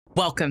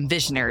Welcome,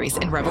 visionaries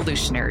and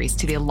revolutionaries,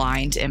 to the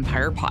Aligned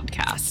Empire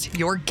Podcast,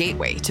 your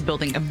gateway to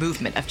building a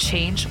movement of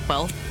change,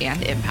 wealth,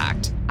 and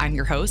impact. I'm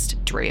your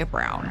host, Drea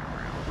Brown.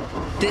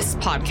 This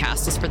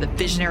podcast is for the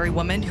visionary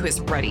woman who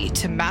is ready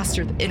to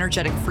master the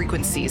energetic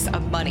frequencies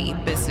of money,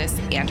 business,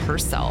 and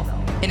herself,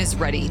 and is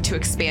ready to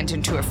expand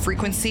into a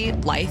frequency,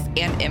 life,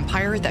 and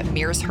empire that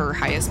mirrors her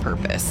highest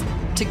purpose.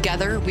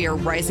 Together, we are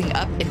rising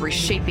up and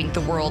reshaping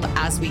the world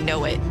as we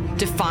know it,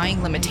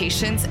 defying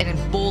limitations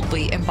and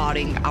boldly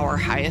embodying our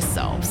highest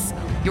selves.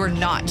 You're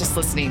not just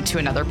listening to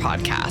another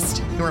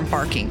podcast. You're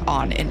embarking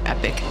on an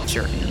epic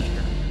journey.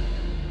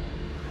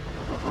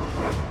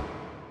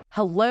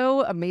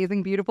 Hello,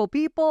 amazing, beautiful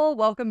people.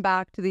 Welcome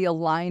back to the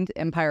Aligned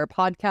Empire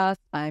Podcast.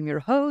 I'm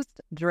your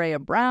host, Drea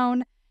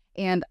Brown,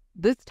 and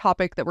this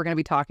topic that we're going to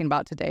be talking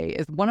about today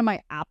is one of my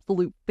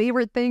absolute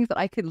favorite things that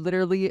I could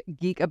literally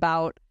geek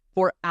about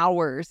for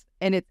hours,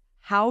 and it's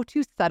how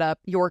to set up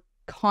your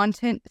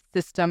content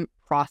system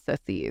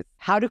processes,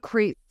 how to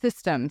create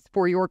systems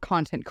for your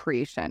content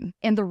creation.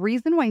 And the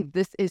reason why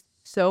this is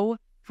so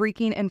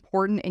freaking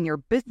important in your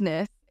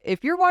business,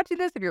 if you're watching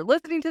this, if you're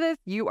listening to this,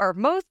 you are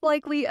most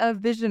likely a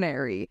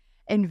visionary.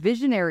 And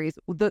visionaries,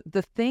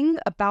 the thing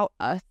about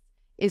us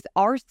is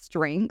our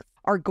strengths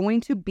are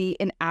going to be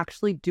in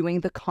actually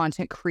doing the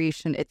content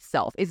creation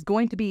itself. It's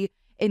going to be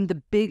in the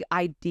big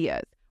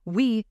ideas.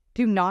 We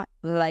do not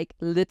like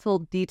little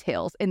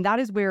details. And that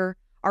is where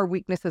our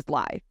weaknesses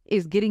lie,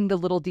 is getting the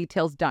little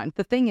details done.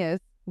 The thing is,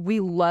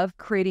 we love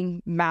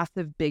creating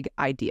massive, big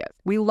ideas.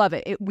 We love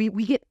it. We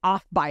get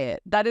off by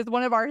it. That is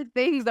one of our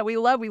things that we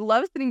love. We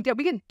love sitting down.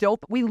 We get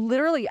dope. We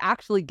literally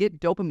actually get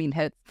dopamine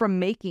hits from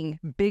making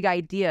big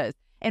ideas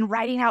and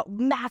writing out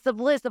massive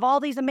lists of all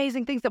these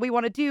amazing things that we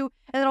want to do.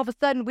 And then all of a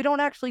sudden, we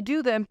don't actually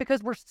do them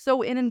because we're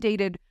so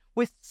inundated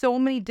with so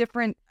many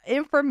different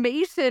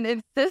information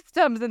and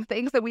systems and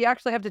things that we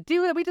actually have to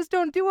do that we just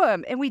don't do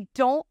them. And we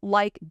don't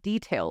like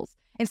details.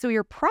 And so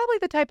you're probably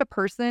the type of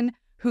person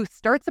who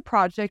starts a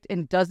project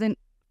and doesn't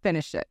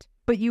finish it,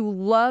 but you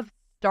love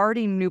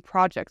starting new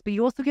projects, but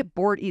you also get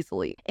bored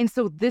easily. And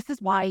so this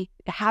is why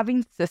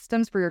having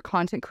systems for your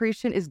content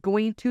creation is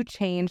going to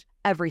change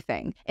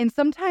everything. And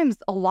sometimes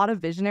a lot of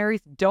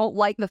visionaries don't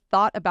like the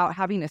thought about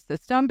having a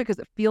system because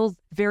it feels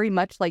very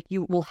much like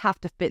you will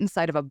have to fit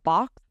inside of a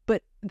box,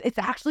 but it's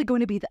actually going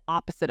to be the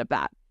opposite of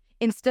that.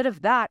 Instead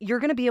of that, you're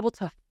going to be able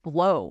to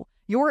flow.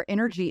 Your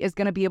energy is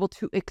going to be able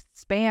to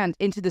expand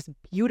into this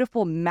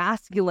beautiful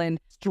masculine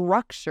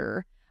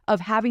structure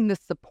of having this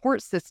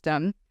support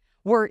system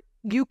where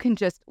you can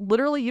just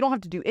literally, you don't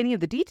have to do any of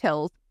the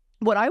details.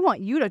 What I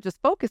want you to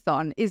just focus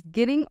on is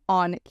getting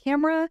on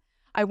camera.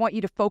 I want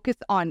you to focus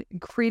on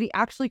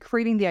actually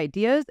creating the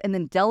ideas and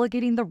then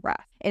delegating the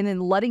rest and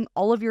then letting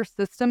all of your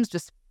systems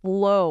just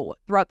flow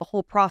throughout the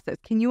whole process.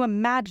 Can you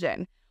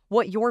imagine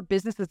what your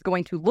business is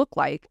going to look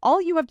like?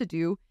 All you have to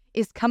do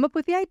is come up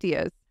with the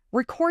ideas,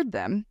 record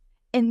them,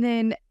 and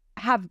then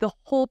have the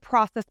whole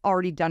process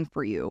already done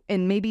for you.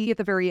 And maybe at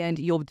the very end,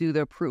 you'll do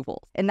the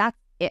approvals. And that's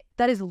it.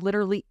 That is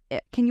literally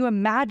it. Can you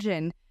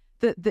imagine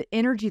the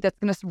energy that's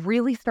going to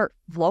really start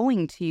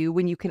flowing to you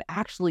when you can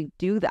actually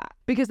do that?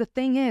 Because the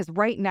thing is,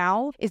 right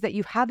now, is that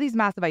you have these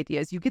massive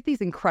ideas, you get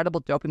these incredible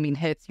dopamine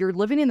hits, you're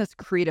living in this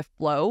creative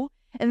flow,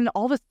 and then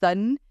all of a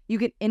sudden, you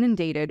get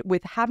inundated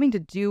with having to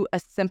do a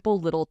simple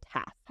little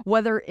task,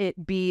 whether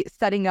it be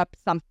setting up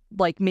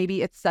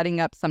maybe it's setting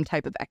up some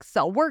type of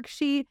Excel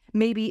worksheet,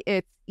 maybe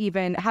it's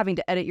even having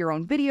to edit your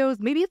own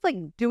videos, maybe it's like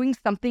doing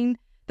something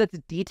that's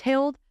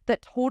detailed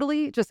that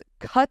totally just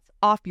cuts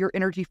off your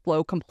energy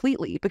flow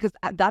completely, because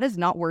that is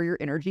not where your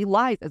energy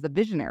lies as a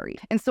visionary.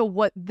 And so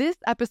what this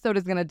episode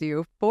is going to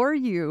do for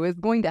you is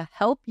going to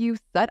help you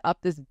set up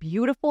this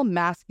beautiful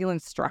masculine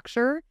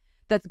structure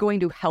that's going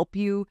to help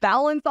you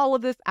balance all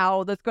of this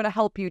out, that's going to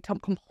help you to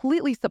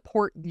completely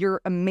support your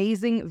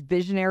amazing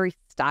visionary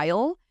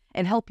style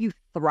and help you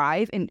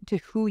thrive into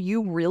who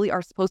you really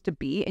are supposed to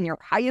be in your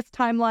highest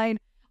timeline,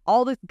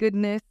 all this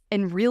goodness,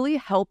 and really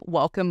help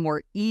welcome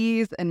more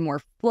ease and more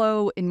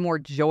flow and more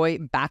joy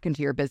back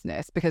into your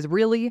business. Because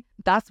really,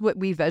 that's what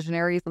we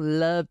visionaries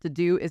love to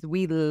do, is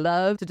we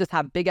love to just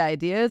have big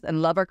ideas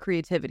and love our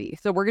creativity.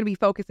 So we're going to be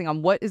focusing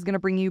on what is going to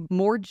bring you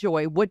more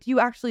joy. What do you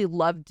actually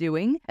love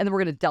doing? And then we're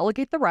going to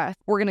delegate the rest.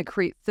 We're going to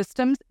create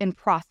systems and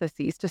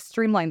processes to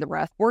streamline the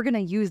rest. We're going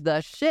to use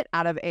the shit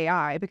out of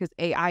AI, because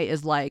AI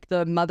is like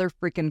the mother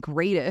freaking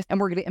greatest.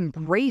 And we're going to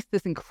embrace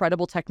this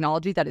incredible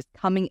technology that is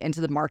coming into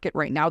the market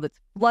right now, that's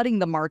flooding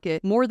the market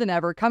more than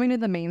ever, coming to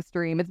the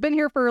mainstream. It's been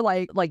here for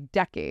like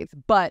decades,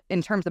 but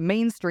in terms of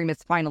mainstream,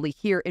 it's finally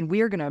here, and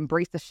we are going to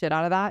embrace the shit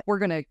out of that. We're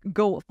going to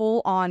go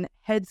full on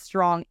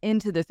headstrong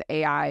into this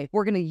AI.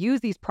 We're going to use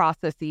these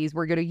processes,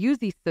 we're going to use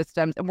these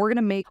systems, and we're going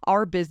to make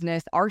our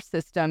business, our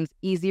systems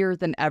easier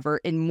than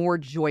ever and more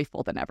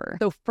joyful than ever.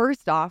 So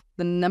first off,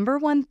 the number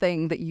one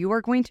thing that you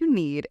are going to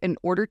need in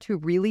order to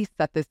really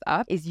set this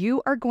up is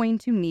you are going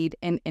to need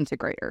an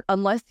integrator.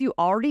 Unless you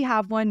already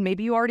have one,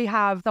 maybe you already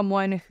have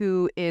someone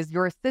who is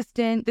your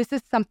assistant, this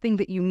is something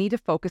that you need to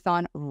focus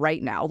on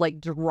right now. Like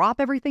drop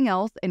everything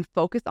else and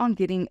focus on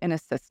getting an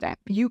assistant.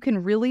 You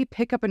can really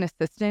pick up an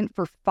assistant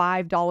for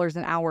 $5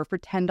 an hour, for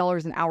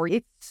 $10 an hour.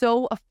 It's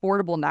so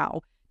affordable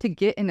now to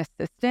get an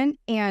assistant.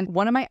 And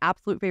one of my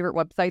absolute favorite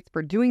websites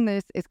for doing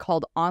this is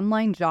called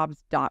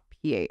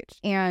onlinejobs.ph.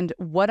 And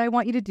what I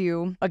want you to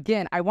do,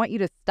 again, I want you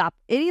to stop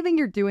anything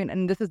you're doing.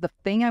 And this is the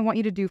thing I want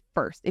you to do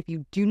first. If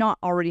you do not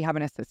already have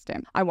an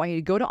assistant, I want you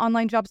to go to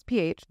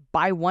onlinejobs.ph,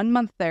 buy 1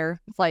 month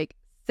there. It's like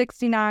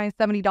 $69,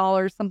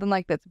 $70, something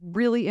like that's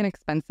really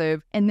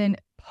inexpensive. And then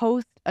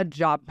post a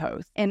job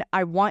post. And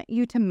I want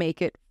you to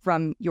make it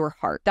from your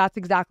heart. That's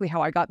exactly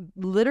how I got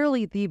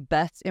literally the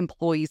best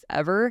employees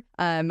ever.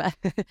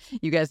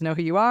 You guys know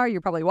who you are. You're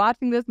probably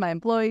watching this, my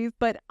employees,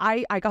 but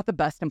I got the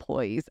best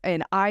employees,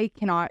 and I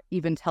cannot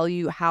even tell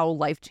you how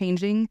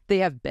life-changing they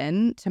have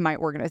been to my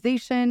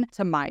organization,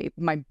 to my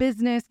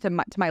business, to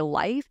my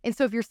life. And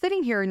so if you're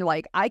sitting here and you're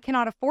like, I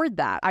cannot afford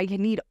that, I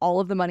need all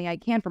of the money I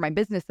can for my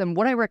business, then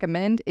what I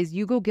recommend is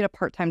you go get a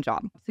part-time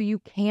job so you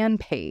can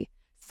pay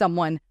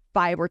someone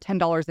 $5 or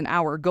 $10 an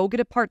hour. Go get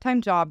a part-time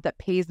job that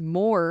pays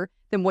more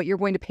than what you're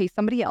going to pay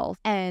somebody else,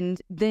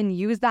 and then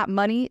use that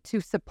money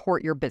to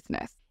support your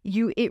business.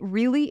 It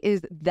really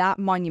is that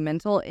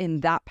monumental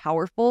and that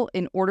powerful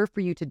in order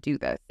for you to do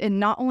this. And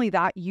not only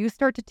that, you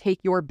start to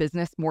take your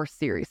business more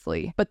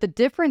seriously. But the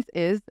difference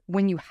is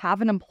when you have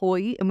an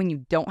employee and when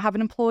you don't have an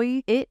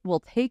employee, it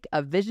will take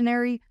a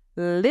visionary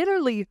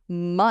literally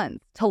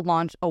months to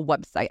launch a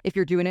website if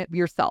you're doing it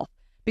yourself.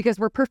 Because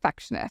we're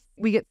perfectionists.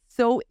 We get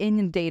so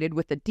inundated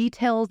with the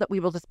details that we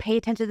will just pay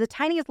attention to the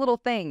tiniest little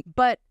thing.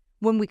 But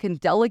when we can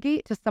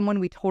delegate to someone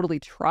we totally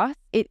trust,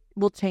 it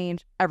will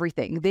change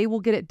everything. They will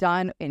get it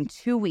done in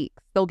 2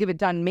 weeks. They'll give it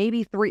done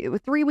maybe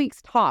 3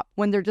 weeks top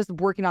when they're just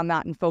working on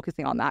that and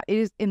focusing on that. It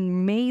is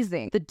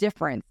amazing the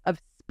difference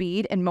of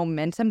speed and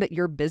momentum that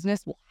your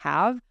business will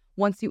have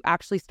once you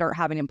actually start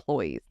having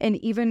employees. And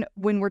even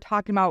when we're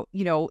talking about,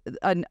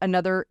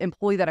 another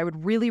employee that I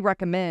would really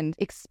recommend,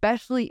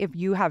 especially if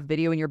you have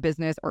video in your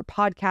business or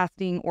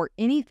podcasting or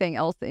anything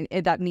else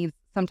that needs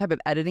some type of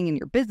editing in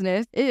your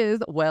business,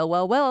 is,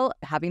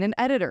 having an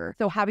editor.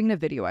 So having a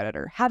video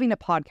editor, having a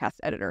podcast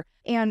editor.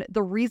 And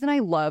the reason I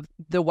love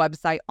the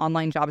website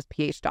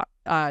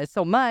onlinejobsph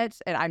so much,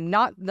 and I'm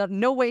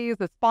no way is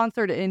a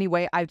sponsored in any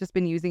way, I've just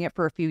been using it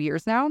for a few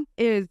years now,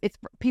 is it's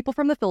people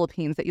from the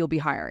Philippines that you'll be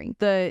hiring.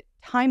 The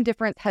time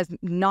difference has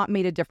not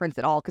made a difference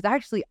at all, because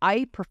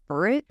I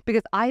prefer it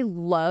because I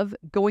love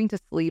going to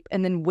sleep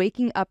and then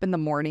waking up in the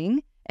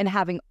morning and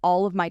having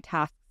all of my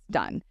tasks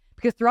done.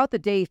 Because throughout the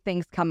day,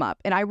 things come up,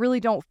 and I really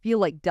don't feel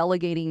like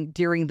delegating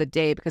during the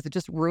day because it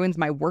just ruins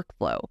my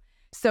workflow.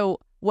 So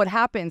what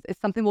happens is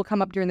something will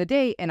come up during the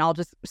day, and I'll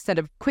just send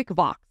a quick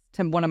Vox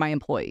to one of my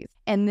employees,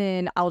 and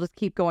then I'll just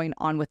keep going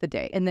on with the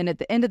day. And then at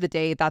the end of the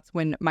day, that's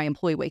when my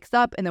employee wakes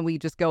up, and then we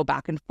just go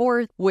back and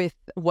forth with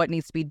what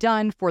needs to be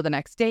done for the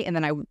next day. And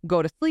then I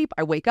go to sleep,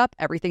 I wake up,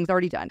 everything's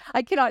already done.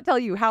 I cannot tell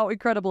you how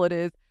incredible it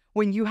is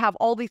when you have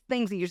all these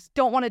things and you just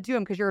don't want to do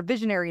them because you're a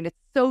visionary and it's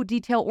so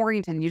detail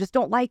oriented and you just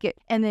don't like it.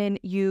 And then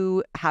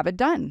you have it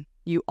done.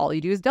 All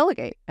you do is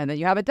delegate, and then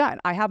you have it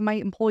done. I have my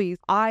employees,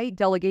 I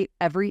delegate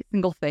every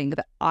single thing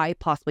that I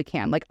possibly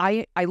can. Like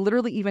I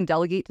literally even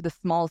delegate to the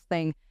smallest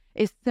thing,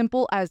 as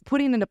simple as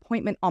putting an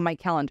appointment on my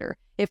calendar.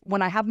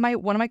 When I have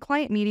one of my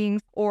client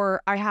meetings,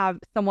 or I have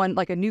someone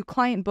like a new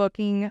client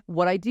booking,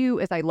 what I do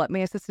is I let my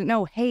assistant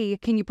know, hey,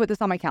 can you put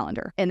this on my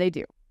calendar? And they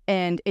do.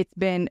 And it's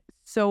been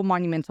so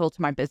monumental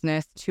to my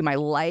business, to my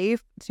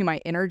life, to my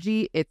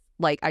energy. It's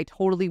like I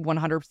totally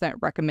 100%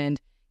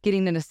 recommend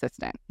getting an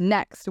assistant.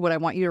 Next, what I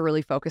want you to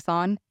really focus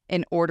on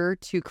in order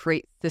to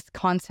create this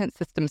content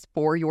systems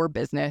for your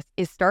business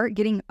is start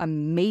getting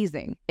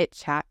amazing at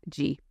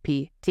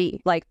ChatGPT.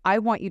 Like, I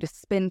want you to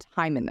spend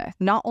time in this.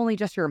 Not only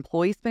just your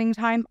employees spending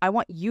time, I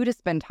want you to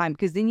spend time,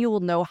 because then you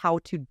will know how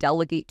to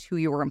delegate to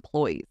your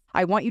employees.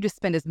 I want you to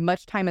spend as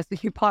much time as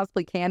you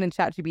possibly can in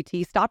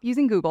ChatGPT. Stop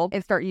using Google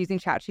and start using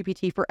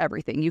ChatGPT for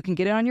everything. You can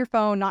get it on your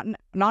phone, not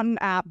an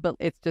app, but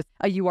it's just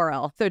a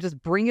URL. So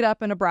just bring it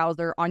up in a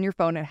browser on your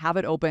phone and have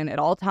it open at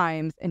all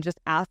times and just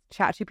ask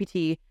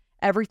ChatGPT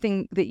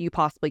everything that you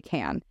possibly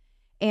can.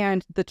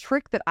 And the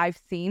trick that I've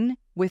seen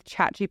with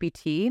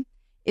ChatGPT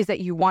is that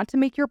you want to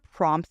make your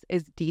prompts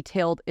as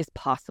detailed as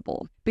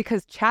possible,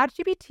 because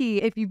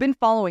ChatGPT, if you've been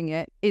following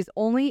it, is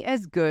only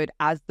as good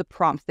as the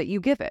prompts that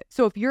you give it.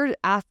 So if you're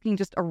asking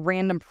just a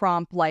random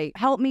prompt like,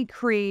 help me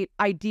create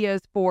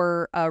ideas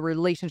for a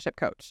relationship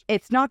coach,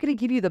 it's not going to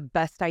give you the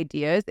best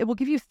ideas. It will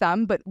give you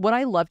some, but what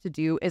I love to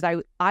do is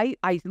I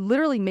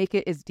literally make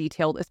it as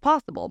detailed as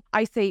possible.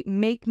 I say,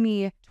 make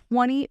me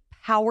 20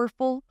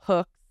 powerful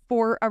hooks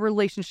for a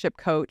relationship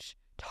coach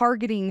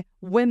targeting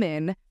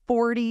women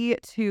 40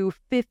 to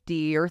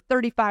 50 or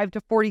 35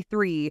 to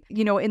 43,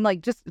 and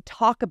like just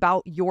talk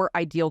about your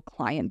ideal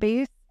client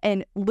base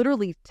and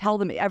literally tell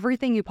them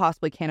everything you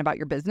possibly can about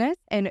your business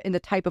and the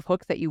type of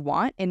hooks that you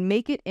want, and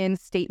make it in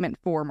statement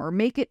form or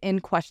make it in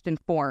question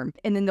form.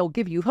 And then they'll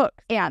give you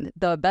hooks. And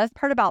the best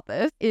part about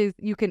this is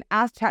you can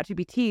ask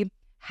ChatGPT,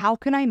 how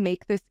can I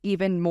make this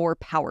even more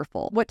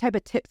powerful? What type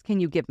of tips can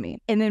you give me?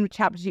 And then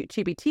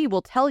ChatGPT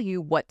will tell you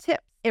what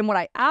tips. And what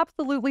I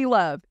absolutely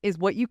love is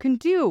what you can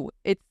do.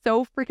 It's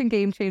so freaking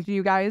game changing,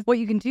 you guys. What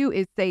you can do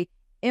is say,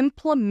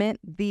 implement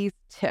these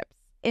tips,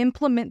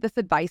 implement this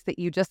advice that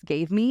you just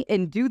gave me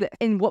and do this.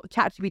 And what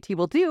ChatGPT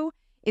will do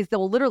is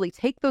they'll literally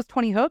take those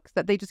 20 hooks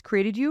that they just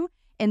created you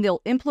and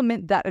they'll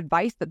implement that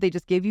advice that they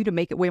just gave you to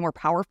make it way more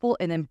powerful.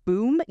 And then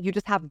boom, you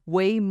just have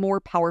way more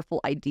powerful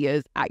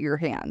ideas at your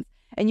hands.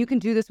 And you can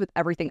do this with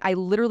everything. I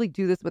literally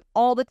do this with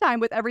all the time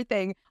with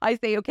everything. I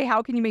say, okay,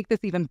 how can you make this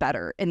even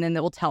better? And then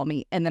they will tell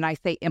me. And then I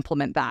say,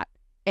 implement that.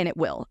 And it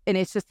will. And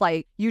it's just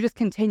like, you just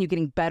continue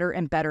getting better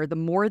and better. The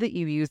more that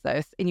you use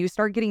this and you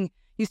start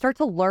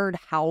to learn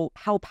how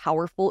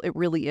powerful it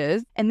really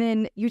is. And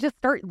then you just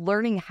start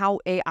learning how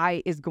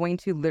AI is going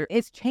to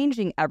it's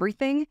changing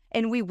everything.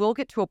 And we will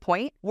get to a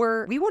point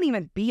where we won't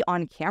even be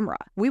on camera.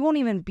 We won't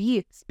even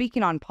be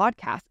speaking on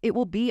podcasts. It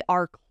will be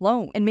our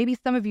clone. And maybe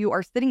some of you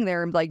are sitting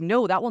there and like,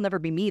 no, that will never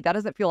be me. That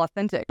doesn't feel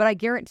authentic. But I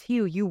guarantee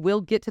you, you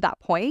will get to that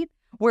point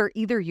where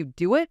either you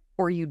do it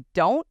or you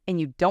don't, and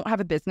you don't have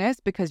a business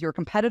because your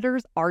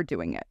competitors are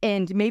doing it.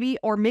 And maybe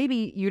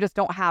you just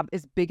don't have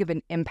as big of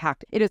an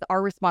impact. It is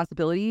our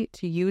responsibility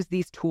to use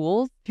these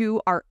tools to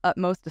our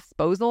utmost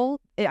disposal.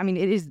 I mean,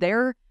 it is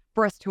there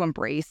for us to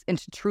embrace and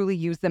to truly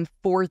use them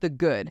for the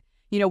good.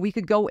 You know, we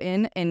could go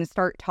in and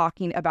start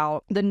talking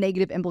about the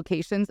negative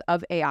implications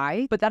of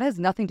AI, but that has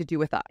nothing to do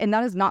with us. And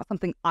that is not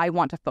something I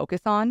want to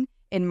focus on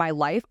in my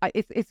life.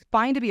 It's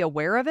fine to be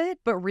aware of it,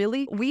 but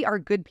really, we are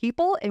good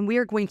people and we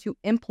are going to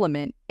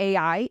implement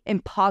AI in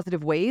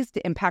positive ways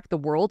to impact the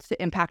world,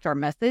 to impact our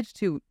message,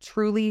 to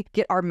truly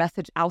get our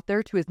message out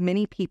there to as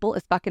many people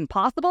as fucking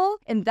possible.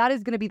 And that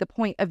is going to be the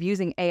point of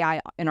using AI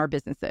in our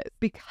businesses.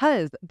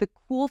 Because the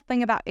cool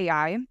thing about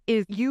AI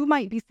is you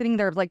might be sitting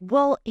there like,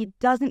 well, it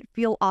doesn't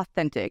feel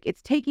authentic.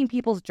 It's taking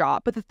people's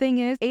job. But the thing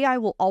is, AI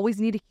will always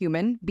need a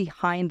human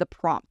behind the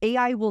prompt.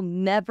 AI will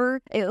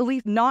never, at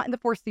least not in the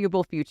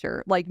foreseeable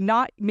future, like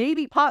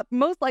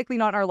most likely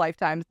not in our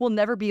lifetimes, will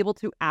never be able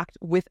to act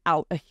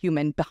without a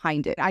human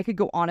behind it. I could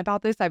go on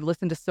about this. I've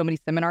listened to so many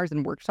seminars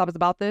and workshops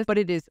about this, but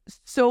it is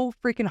so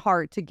freaking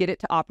hard to get it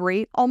to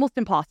operate, almost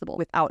impossible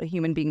without a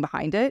human being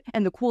behind it.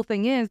 And the cool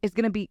thing is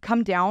going to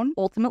come down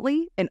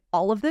ultimately, and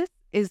all of this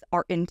is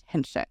our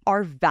intention,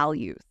 our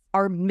values,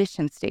 our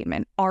mission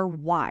statement, our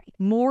why.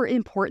 More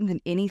important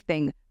than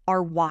anything,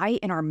 our why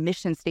and our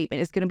mission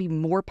statement is going to be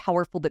more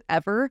powerful than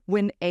ever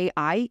when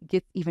AI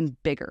gets even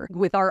bigger.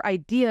 With our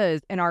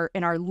ideas and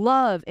our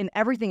love and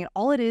everything, and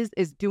all it is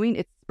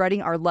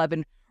spreading our love.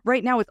 And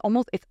right now, it's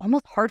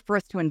almost hard for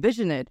us to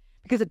envision it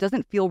because it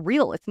doesn't feel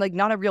real. It's like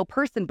not a real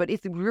person, but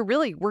we're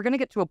going to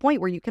get to a point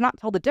where you cannot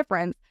tell the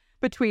difference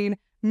between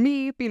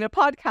me being a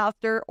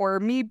podcaster or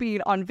me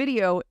being on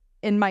video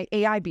and my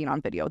AI being on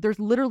video. There's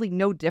literally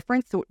no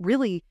difference. So it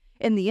really,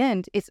 in the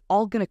end, it's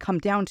all going to come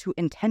down to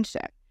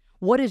intention.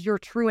 What is your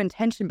true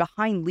intention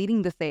behind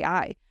leading this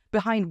AI?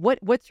 Behind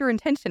what's your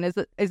intention? Is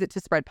it to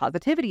spread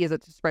positivity? Is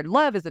it to spread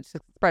love? Is it to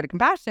spread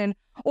compassion?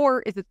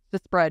 Or is it to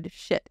spread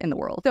shit in the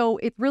world? So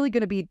it's really going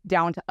to be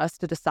down to us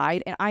to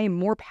decide. And I am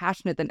more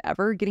passionate than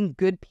ever getting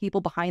good people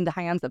behind the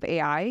hands of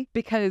AI,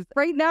 because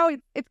right now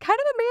it's kind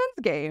of a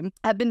man's game.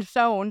 I've been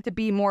shown to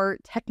be more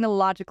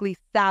technologically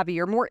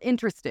savvy or more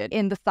interested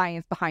in the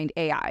science behind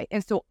AI.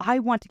 And so I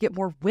want to get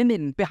more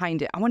women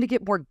behind it. I want to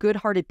get more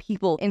good-hearted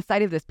people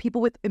inside of this, people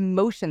with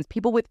emotions,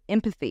 people with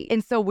empathy.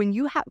 And so when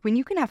you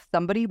can have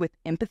somebody with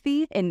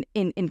empathy and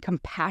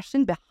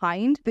compassion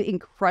behind the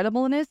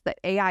incredibleness that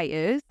AI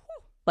is,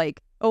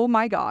 like, oh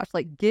my gosh,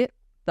 like get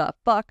the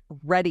fuck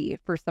ready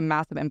for some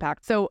massive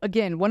impact. So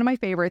again, one of my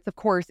favorites, of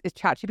course, is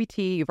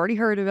ChatGPT. You've already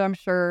heard of it, I'm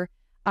sure.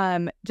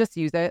 Just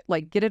use it,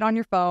 like get it on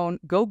your phone,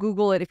 go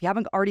Google it. If you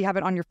haven't already have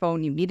it on your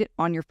phone, you need it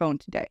on your phone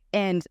today.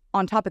 And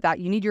on top of that,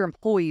 you need your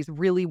employees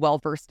really well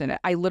versed in it.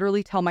 I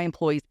literally tell my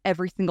employees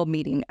every single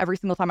meeting, every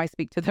single time I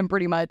speak to them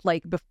pretty much,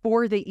 like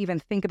before they even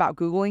think about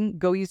Googling,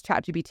 go use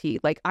ChatGPT.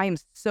 Like I am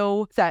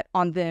so set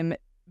on them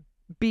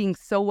being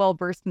so well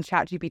versed in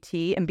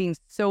ChatGPT and being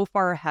so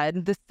far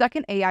ahead. The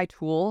second AI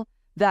tool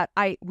that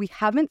we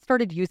haven't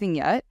started using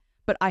yet,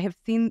 but I have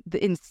seen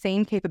the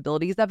insane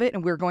capabilities of it,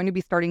 and we're going to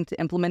be starting to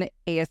implement it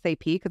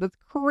ASAP because it's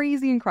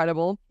crazy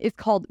incredible. It's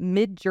called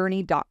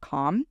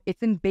midjourney.com.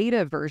 It's in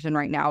beta version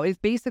right now.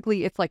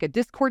 It's like a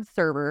Discord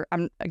server.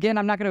 I'm not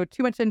going to go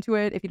too much into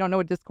it. If you don't know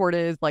what Discord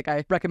is, like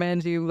I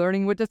recommend you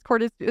learning what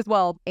Discord is as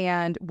well.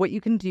 And what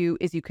you can do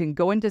is you can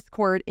go in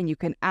Discord and you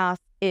can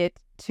ask it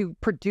to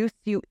produce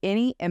you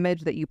any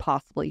image that you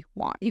possibly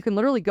want. You can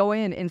literally go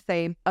in and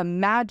say,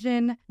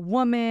 imagine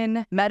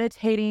woman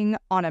meditating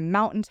on a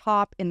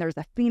mountaintop and there's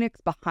a phoenix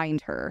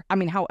behind her. I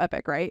mean, how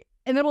epic, right?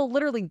 And it will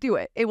literally do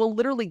it. It will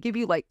literally give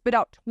you spit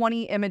out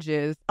 20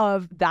 images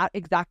of that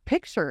exact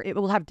picture. It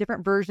will have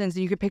different versions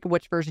and you can pick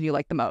which version you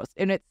like the most.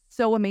 And it's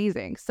so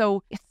amazing.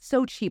 So it's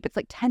so cheap. It's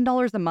like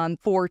 $10 a month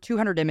for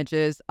 200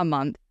 images a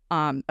month.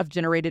 of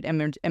generated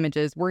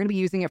images. We're going to be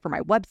using it for my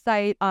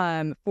website,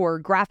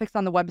 for graphics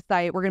on the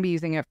website. We're going to be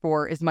using it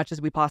for as much as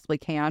we possibly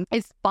can.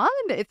 It's fun.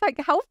 It's like,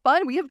 how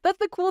fun that's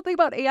the cool thing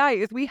about AI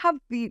is we have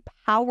the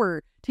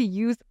power to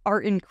use our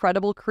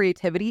incredible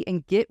creativity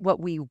and get what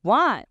we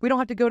want. We don't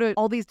have to go to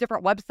all these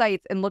different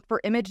websites and look for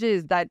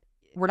images that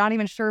we're not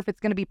even sure if it's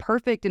going to be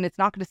perfect and it's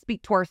not going to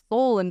speak to our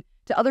soul and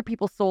to other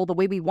people's soul the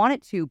way we want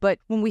it to. But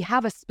when we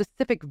have a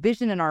specific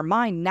vision in our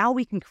mind, now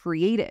we can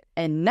create it.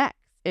 And next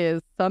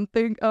is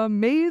something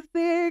amazing.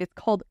 It's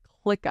called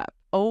ClickUp.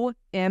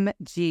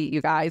 OMG,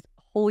 you guys.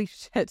 Holy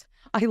shit.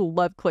 I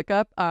love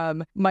ClickUp.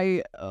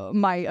 My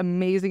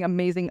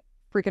amazing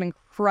freaking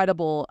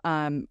incredible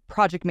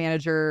project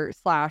manager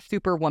 /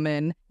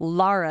 superwoman,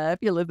 Lara, if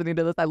you're listening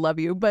to this, I love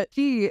you. But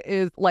she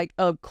is like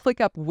a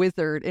ClickUp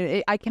wizard.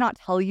 And I cannot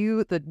tell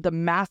you the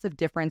massive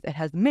difference it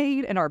has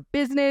made in our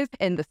business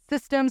and the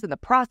systems and the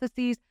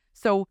processes.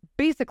 So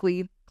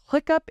basically,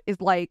 ClickUp is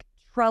like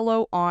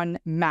Trello on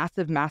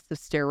massive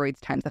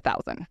steroids times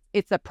 1,000.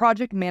 It's a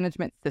project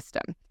management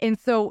system. And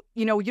so,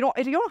 you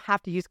don't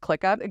have to use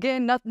ClickUp.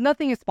 Again,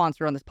 nothing is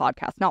sponsored on this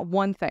podcast, not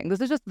one thing.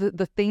 This is just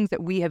the things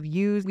that we have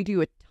used. We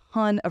do a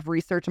ton of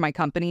research in my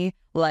company,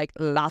 like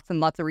lots and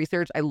lots of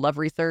research. I love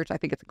research. I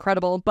think it's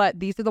incredible. But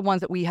these are the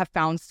ones that we have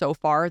found so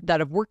far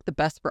that have worked the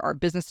best for our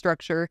business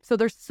structure. So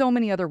there's so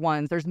many other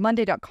ones. There's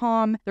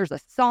Monday.com. There's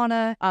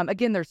Asana.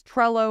 Again, there's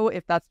Trello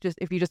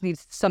if you just need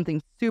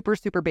something super,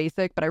 super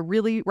basic. But I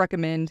really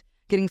recommend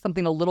getting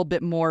something a little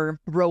bit more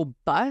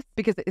robust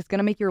because it's going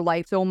to make your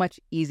life so much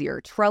easier.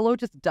 Trello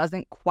just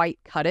doesn't quite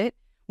cut it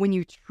when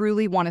you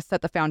truly want to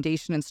set the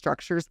foundation and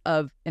structures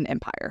of an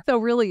empire. So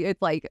really,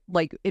 it's like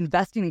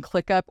investing in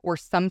ClickUp or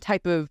some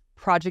type of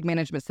project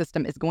management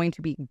system is going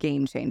to be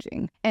game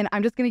changing. And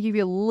I'm just going to give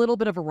you a little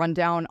bit of a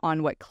rundown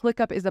on what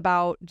ClickUp is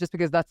about, just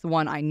because that's the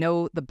one I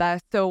know the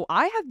best. So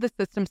I have the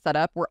system set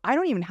up where I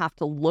don't even have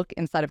to look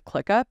inside of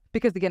ClickUp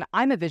because, again,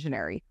 I'm a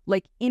visionary.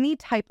 Like any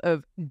type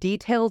of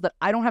details that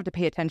I don't have to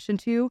pay attention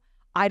to,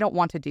 I don't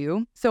want to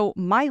do. So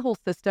my whole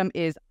system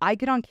is I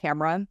get on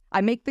camera,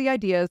 I make the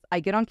ideas, I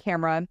get on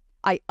camera,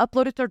 I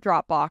upload it to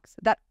Dropbox.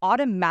 That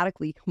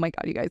automatically, oh my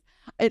God, you guys,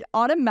 it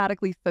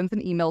automatically sends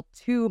an email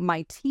to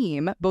my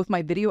team, both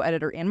my video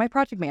editor and my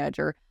project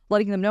manager,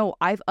 letting them know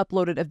I've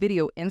uploaded a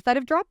video inside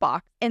of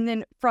Dropbox. And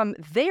then from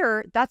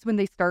there, that's when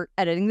they start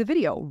editing the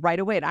video right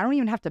away. And I don't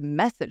even have to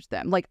message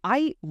them. Like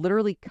I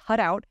literally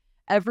cut out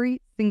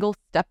every single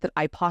step that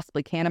I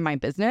possibly can in my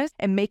business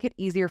and make it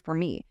easier for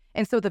me.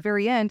 And so at the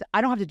very end,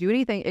 I don't have to do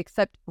anything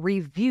except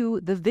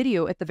review the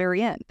video at the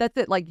very end. That's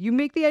it. Like you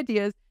make the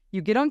ideas,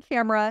 you get on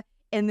camera,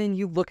 and then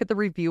you look at the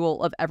review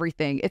of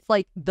everything. It's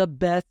like the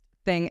best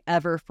thing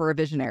ever for a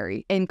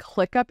visionary. And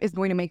ClickUp is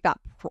going to make that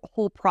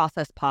whole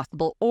process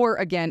possible. Or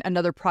again,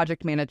 another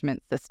project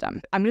management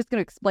system. I'm just going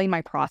to explain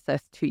my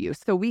process to you.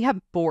 So we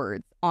have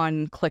boards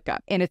on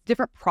ClickUp and it's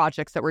different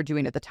projects that we're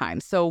doing at the time.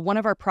 So one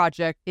of our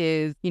projects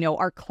is,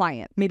 our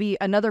client. Maybe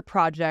another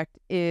project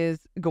is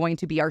going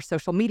to be our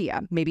social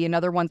media. Maybe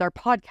another one's our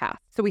podcast.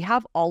 So we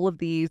have all of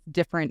these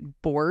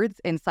different boards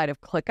inside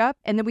of ClickUp.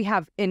 And then we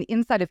have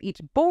inside of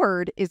each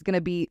board is going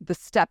to be the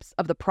steps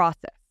of the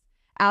process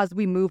as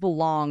we move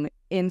along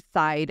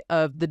inside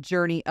of the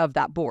journey of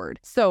that board.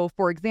 So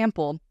for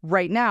example,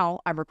 right now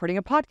I'm recording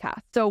a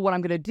podcast. So what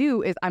I'm going to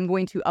do is I'm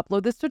going to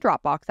upload this to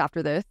Dropbox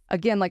after this.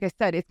 Again, like I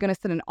said, it's going to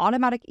send an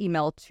automatic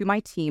email to my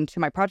team, to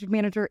my project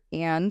manager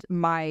and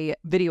my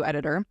video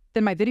editor.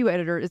 Then my video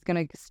editor is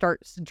going to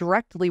start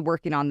directly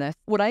working on this.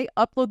 When I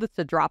upload this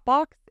to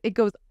Dropbox, it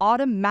goes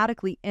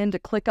automatically into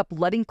ClickUp,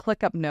 letting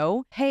ClickUp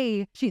know,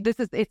 hey,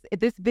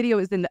 this video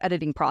is in the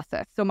editing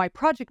process. So my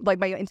project, like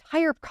my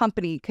entire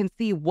company can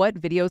see what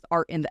videos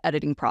are in the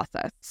editing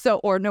process. So,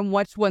 or know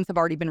which ones have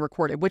already been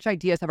recorded, which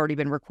ideas have already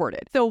been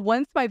recorded. So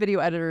once my video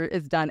editor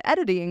is done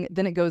editing,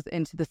 then it goes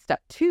into the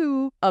step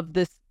 2 of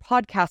this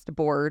podcast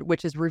board,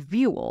 which is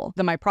reviewal.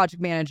 Then my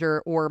project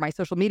manager or my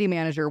social media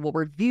manager will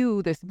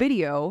review this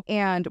video.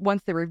 And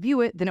once they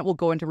review it, then it will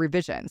go into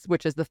revisions,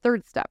 which is the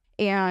 3rd step.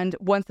 And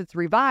once it's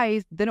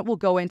revised, then it will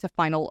go into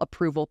final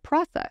approval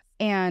process.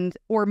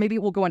 Or maybe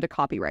it will go into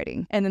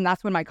copywriting. And then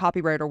that's when my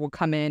copywriter will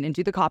come in and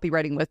do the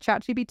copywriting with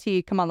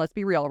ChatGPT. Come on, let's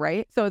be real,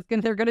 right? So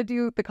they're going to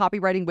do the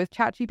copywriting with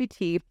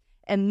ChatGPT.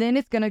 And then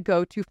it's going to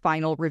go to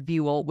final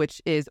reviewal,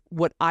 which is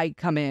where I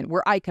come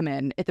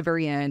in at the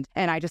very end.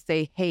 And I just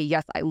say, hey,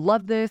 yes, I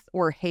love this,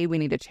 or hey, we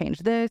need to change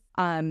this.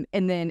 And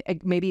then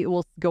maybe it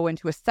will go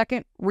into a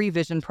second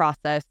revision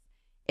process,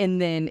 and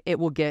then it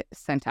will get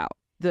sent out.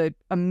 The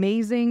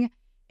amazing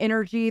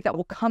energy that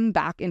will come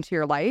back into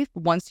your life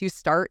once you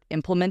start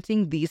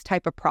implementing these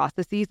type of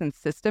processes and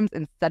systems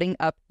and setting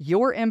up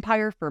your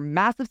empire for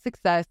massive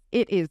success.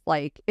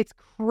 It's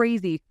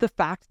crazy the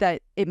fact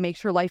that it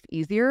makes your life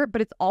easier,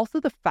 but it's also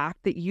the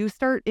fact that you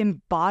start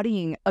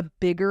embodying a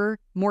bigger,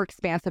 more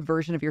expansive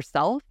version of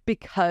yourself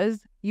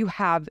because you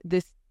have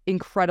this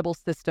incredible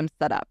system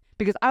set up.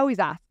 Because I always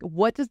ask,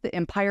 what does the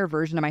empire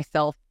version of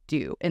myself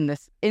do in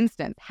this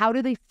instance? How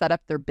do they set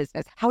up their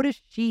business? How does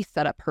she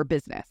set up her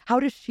business? How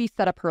does she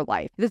set up her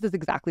life? This is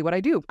exactly what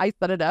I do. I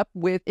set it up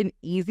with an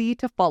easy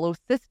to follow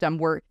system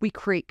where we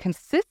create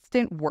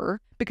consistent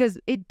work, because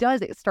it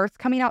starts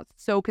coming out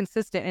so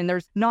consistent, and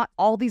there's not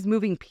all these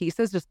moving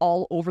pieces just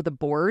all over the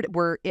board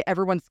where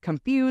everyone's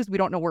confused. We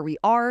don't know where we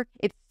are.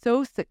 It's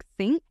so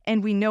succinct,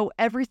 and we know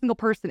every single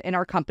person in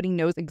our company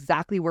knows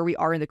exactly where we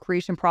are in the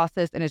creation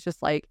process. And it's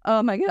just like,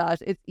 oh my gosh,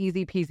 it's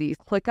easy peasy.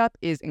 ClickUp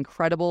is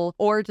incredible,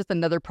 or just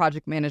another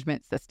project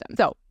management system.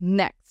 So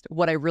next,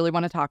 what I really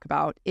want to talk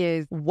about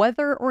is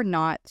whether or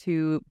not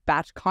to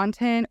batch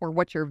content, or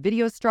what your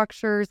video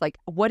structures, like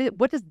what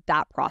does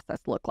that process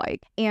look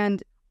like?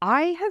 And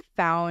I have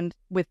found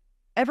with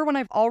everyone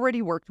I've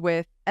already worked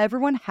with,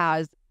 everyone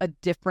has a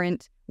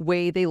different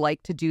way they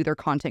like to do their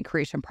content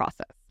creation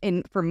process.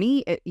 And for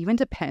me, it even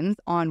depends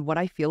on what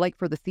I feel like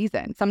for the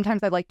season.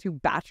 Sometimes I like to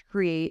batch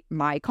create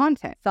my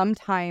content.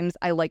 Sometimes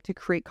I like to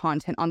create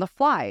content on the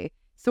fly.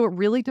 So it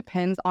really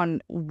depends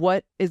on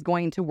what is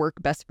going to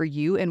work best for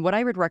you. And what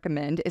I would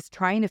recommend is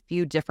trying a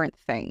few different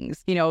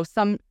things.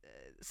 Some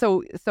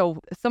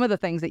of the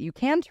things that you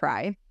can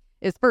try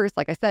is, first,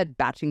 like I said,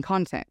 batching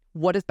content.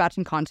 What does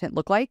batching content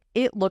look like?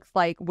 It looks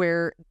like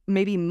where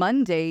maybe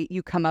Monday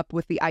you come up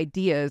with the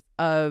ideas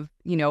of,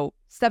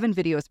 7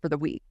 videos for the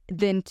week.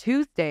 Then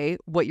Tuesday,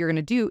 what you're going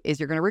to do is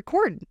you're going to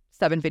record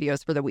 7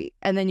 videos for the week.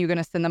 And then you're going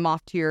to send them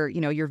off to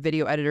your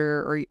video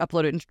editor, or you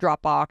upload it into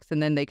Dropbox,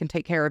 and then they can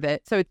take care of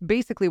it. So it's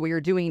basically what you're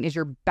doing is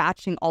you're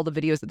batching all the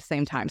videos at the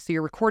same time. So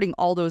you're recording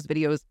all those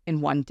videos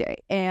in one day.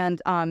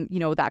 And,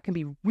 that can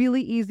be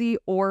really easy,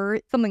 or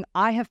something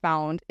I have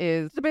found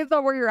is, depends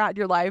on where you're at in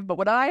your life, but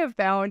what I have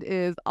found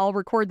is I'll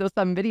record those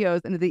 7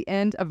 videos, and at the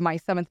end of my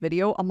 7th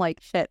video, I'm like,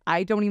 shit,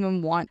 I don't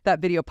even want that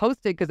video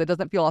posted because it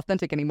doesn't feel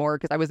authentic anymore,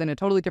 because I was in a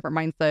totally different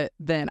mindset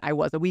than I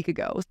was a week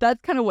ago. So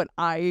that's kind of what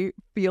I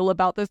feel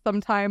about this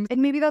sometimes.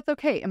 And maybe that's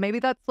okay. And maybe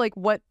that's like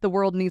what the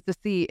world needs to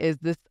see, is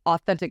this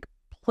authentic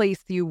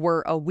place you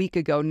were a week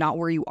ago, not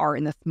where you are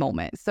in this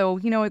moment. So,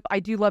 I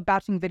do love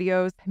batching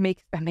videos.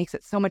 It makes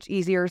it so much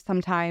easier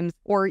sometimes.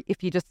 Or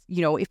if you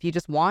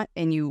just want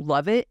and you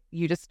love it,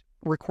 you just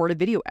record a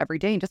video every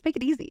day and just make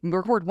it easy.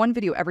 Record one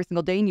video every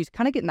single day, and you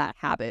kind of get in that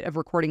habit of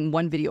recording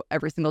one video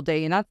every single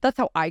day. And that's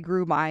how I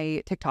grew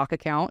my TikTok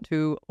account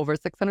to over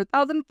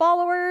 600,000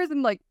 followers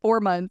in like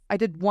 4 months. I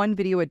did one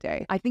video a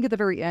day. I think at the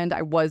very end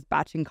I was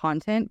batching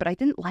content, but I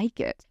didn't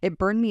like it. It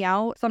burned me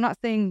out. So I'm not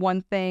saying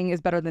one thing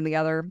is better than the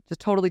other,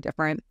 just totally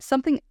different.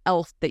 Something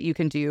else that you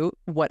can do,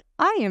 what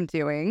I am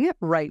doing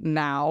right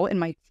now in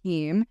my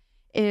team,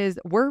 is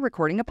we're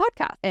recording a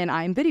podcast and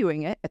I'm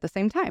videoing it at the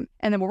same time.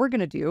 And then what we're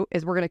going to do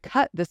is we're going to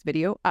cut this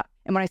video up.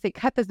 And when I say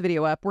cut this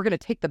video up, we're going to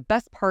take the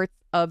best parts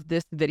of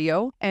this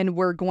video and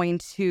we're going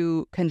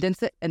to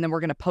condense it, and then we're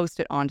going to post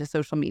it onto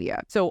social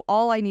media. So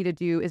all I need to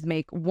do is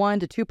make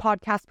 1 to 2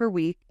 podcasts per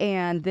week,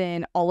 and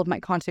then all of my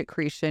content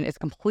creation is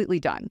completely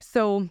done.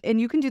 So, and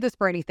you can do this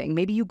for anything.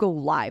 Maybe you go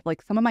live.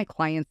 Like some of my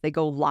clients, they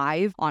go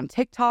live on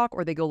TikTok,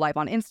 or they go live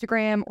on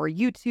Instagram or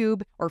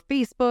YouTube or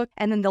Facebook,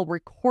 and then they'll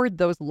record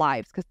those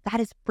lives, because that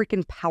is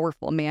freaking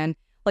powerful, man.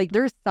 Like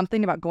there's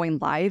something about going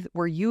live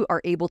where you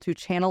are able to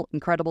channel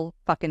incredible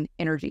fucking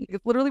energy.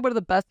 It's literally one of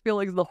the best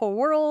feelings in the whole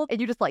world.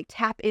 And you just like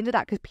tap into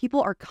that because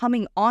people are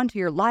coming onto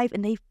your live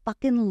and they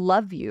fucking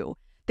love you.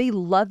 They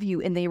love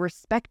you and they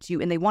respect you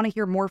and they want to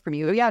hear more from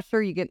you. Yeah,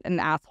 sure, you get an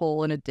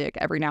asshole and a dick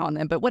every now and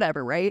then, but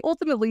whatever, right?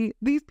 Ultimately,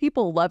 these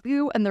people love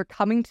you and they're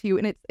coming to you,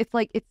 and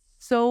it's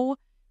so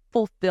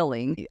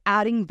fulfilling,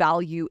 adding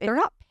value. They're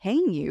not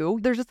paying you.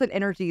 There's just an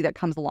energy that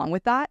comes along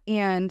with that.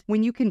 And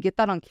when you can get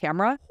that on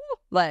camera,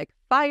 like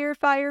fire.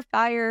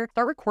 Start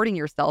recording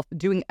yourself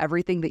doing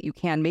everything that you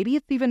can. Maybe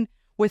it's even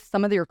with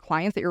some of your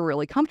clients that you're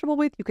really comfortable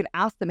with. You can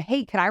ask them,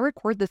 hey, can I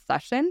record this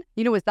session?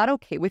 Is that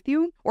okay with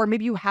you? Or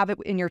maybe you have it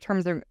in your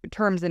terms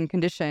and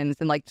conditions,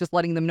 and like just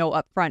letting them know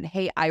up front,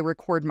 hey, I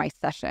record my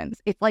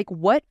sessions. It's like,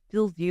 what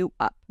fills you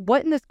up?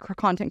 What in this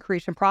content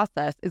creation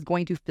process is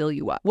going to fill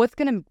you up? What's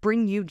going to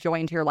bring you joy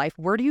into your life?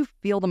 Where do you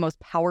feel the most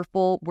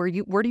powerful? Where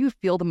do you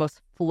feel the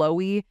most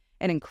flowy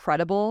and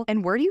incredible?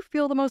 And where do you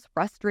feel the most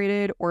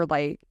frustrated or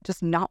like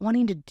just not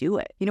wanting to do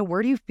it?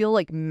 Where do you feel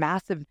like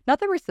massive, not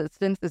that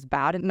resistance is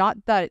bad, and not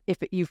that if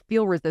you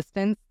feel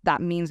resistance,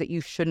 that means that you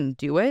shouldn't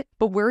do it,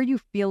 but where are you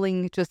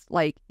feeling just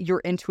like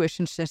your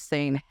intuition's just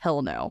saying,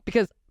 hell no?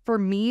 Because for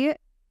me,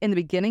 in the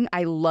beginning,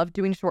 I loved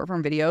doing short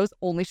form videos,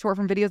 only short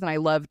form videos. And I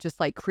loved just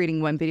like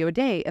creating one video a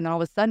day. And then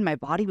all of a sudden my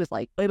body was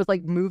like, it was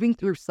like moving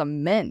through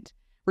cement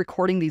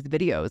recording these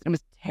videos. It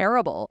was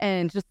terrible.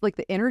 And just like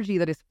the energy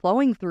that is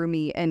flowing through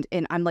me. And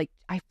I'm like,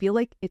 I feel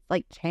like it's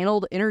like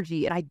channeled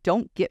energy. And I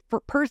don't get,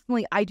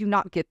 personally, I do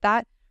not get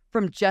that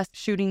from just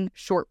shooting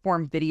short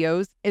form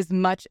videos as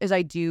much as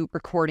I do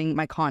recording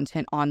my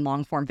content on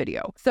long form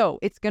video. So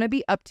it's going to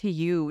be up to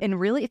you. And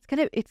really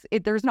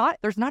there's not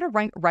a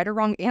right or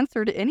wrong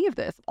answer to any of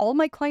this. All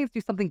my clients do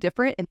something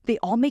different and they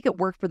all make it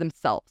work for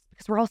themselves,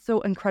 because we're all so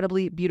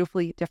incredibly,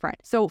 beautifully different.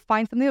 So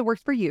find something that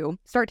works for you.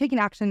 Start taking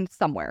action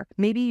somewhere.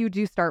 Maybe you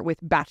do start with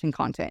batching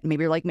content.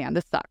 Maybe you're like, man,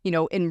 this sucks,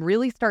 and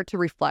really start to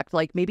reflect,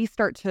 like maybe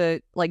start to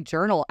like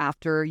journal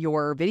after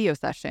your video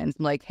sessions.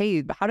 Like,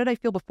 hey, how did I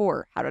feel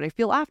before? How did I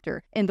feel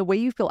after? And the way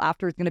you feel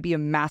after is going to be a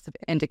massive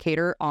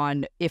indicator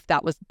on if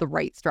that was the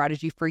right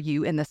strategy for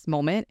you in this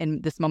moment,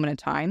 in this moment in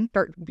time.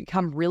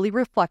 Become really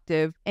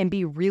reflective and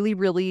be really,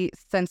 really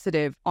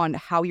sensitive on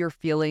how you're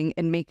feeling,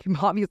 and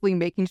obviously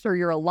making sure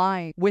you're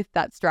aligned with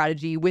that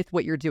strategy, with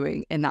what you're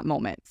doing in that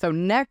moment. So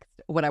next,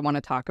 what I want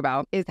to talk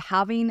about is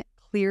having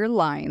clear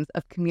lines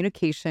of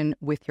communication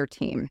with your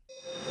team.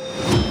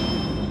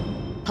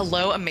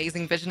 Hello,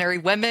 amazing visionary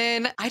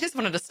women. I just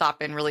wanted to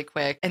stop in really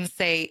quick and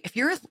say, if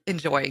you're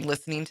enjoying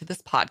listening to this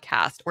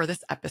podcast or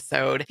this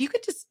episode, if you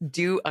could just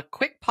do a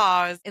quick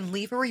pause and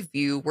leave a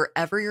review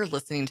wherever you're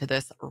listening to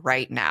this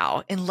right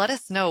now, and let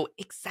us know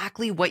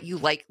exactly what you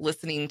like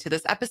listening to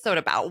this episode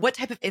about. What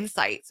type of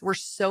insights were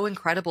so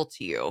incredible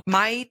to you?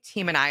 My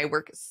team and I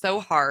work so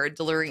hard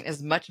delivering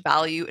as much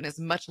value and as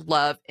much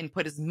love and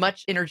put as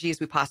much energy as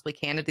we possibly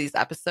can into these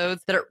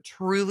episodes that it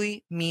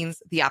truly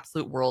means the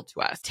absolute world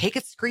to us. Take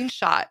a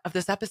screenshot of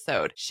this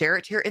episode, share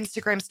it to your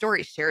Instagram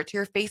story, share it to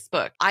your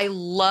Facebook. I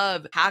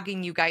love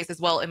tagging you guys as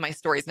well in my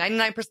stories.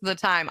 99% of the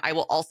time, I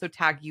will also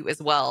tag you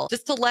as well,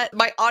 just to let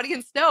my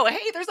audience know, hey,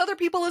 there's other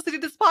people listening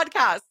to this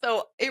podcast.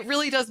 So it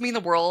really does mean the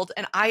world.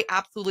 And I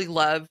absolutely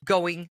love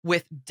going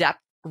with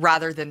depth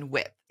rather than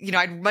width.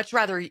 I'd much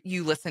rather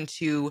you listen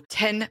to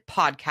 10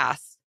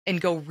 podcasts and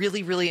go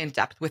really, really in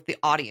depth with the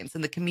audience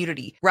and the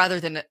community rather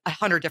than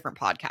 100 different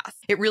podcasts.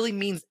 It really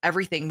means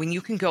everything when you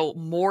can go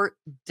more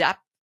depth,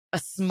 a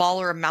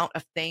smaller amount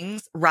of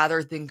things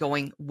rather than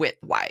going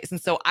width-wise.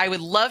 And so I would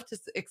love to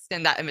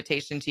extend that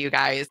invitation to you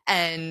guys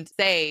and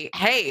say,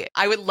 hey,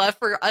 I would love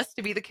for us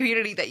to be the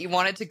community that you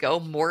wanted to go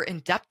more in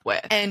depth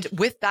with. And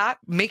with that,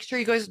 make sure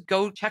you guys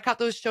go check out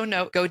those show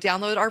notes, go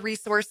download our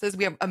resources.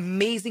 We have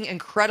amazing,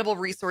 incredible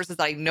resources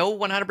that I know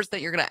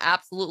 100% you're going to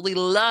absolutely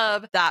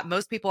love, that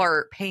most people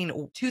are paying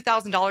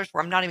 $2,000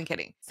 for. I'm not even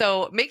kidding.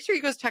 So make sure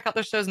you guys check out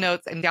those show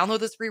notes and download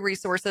those free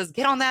resources,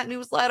 get on that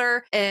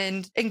newsletter,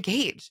 and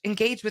engage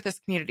with this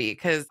community,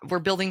 because we're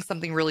building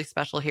something really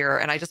special here.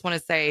 And I just want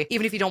to say,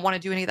 even if you don't want to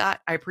do any of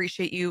that, I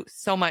appreciate you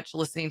so much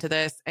listening to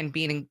this and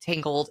being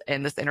entangled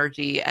in this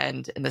energy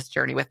and in this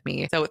journey with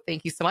me. So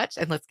thank you so much.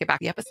 And let's get back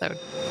to the episode.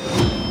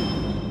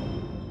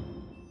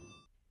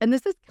 And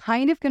this is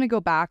kind of going to go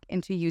back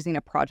into using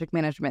a project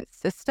management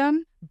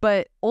system,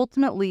 but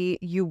ultimately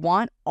you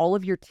want all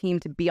of your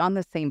team to be on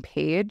the same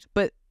page.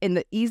 But in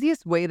the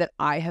easiest way that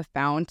I have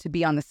found to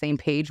be on the same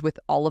page with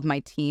all of my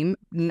team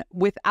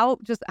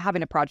without just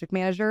having a project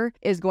manager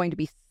is going to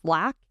be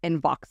Slack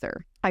and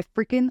Voxer. I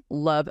freaking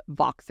love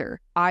Voxer.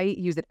 I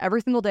use it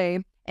every single day.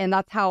 And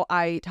that's how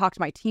I talk to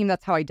my team.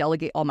 That's how I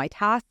delegate all my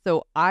tasks.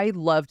 So I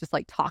love just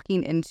like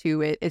talking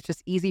into it. It's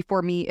just easy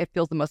for me. It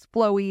feels the most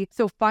flowy.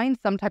 So find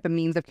some type of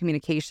means of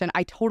communication.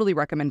 I totally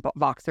recommend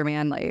Voxer,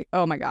 man. Like,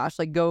 oh my gosh,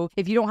 like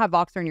if you don't have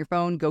Voxer on your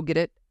phone, go get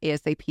it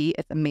ASAP.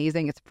 It's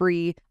amazing. It's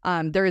free.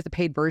 There is a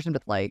paid version,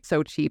 but like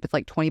so cheap. It's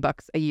like $20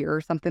 a year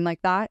or something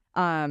like that.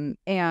 And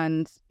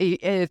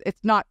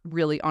it's not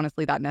really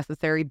honestly that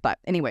necessary. But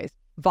anyways,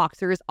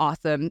 Voxer is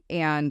awesome.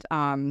 And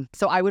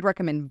so I would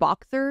recommend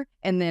Voxer,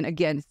 and then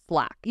again,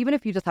 Slack, even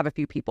if you just have a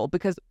few people,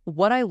 because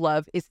what I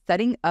love is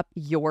setting up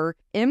your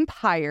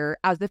empire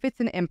as if it's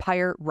an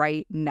empire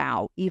right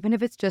now, even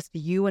if it's just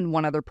you and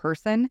one other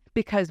person,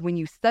 because when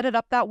you set it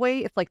up that way,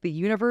 it's like the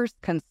universe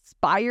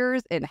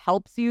conspires and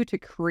helps you to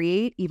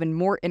create even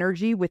more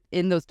energy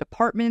within those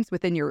departments,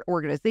 within your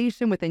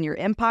organization, within your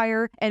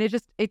empire. And it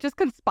just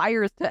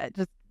conspires to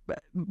just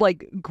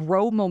like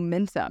grow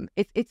momentum.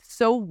 It's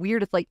so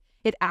weird. It's like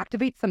it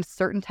activates some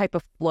certain type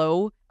of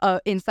flow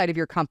inside of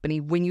your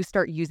company when you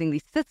start using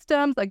these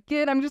systems.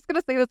 Again, I'm just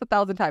going to say this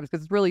 1,000 times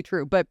because it's really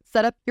true, but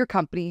set up your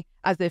company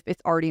as if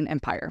it's already an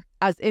empire,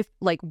 as if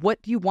like,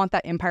 what do you want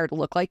that empire to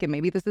look like? And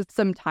maybe this is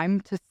some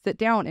time to sit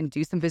down and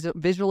do some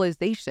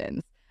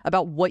visualizations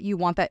about what you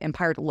want that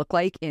empire to look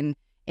like in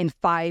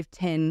 5,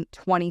 10,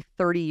 20,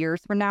 30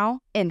 years from now,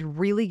 and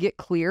really get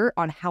clear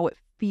on how it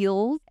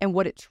feels and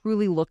what it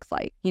truly looks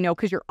like,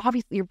 because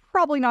you're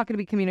probably not going to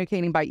be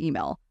communicating by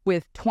email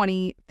with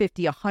 20,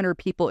 50, 100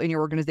 people in your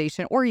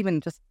organization, or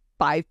even just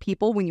 5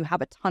 people when you have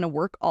a ton of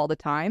work all the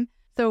time.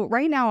 So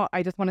right now,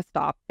 I just want to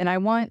stop and I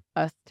want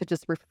us to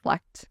just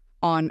reflect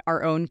on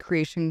our own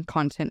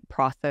content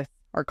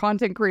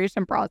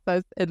creation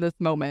process in this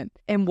moment.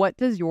 And what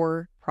does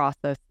your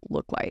process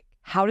look like?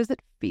 How does it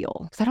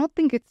feel? Because I don't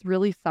think it's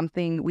really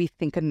something we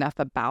think enough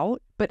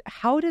about, but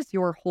how does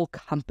your whole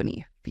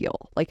company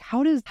feel? Like,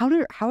 how is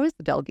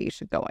the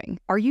delegation going?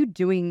 Are you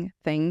doing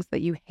things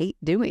that you hate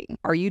doing?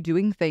 Are you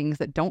doing things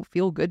that don't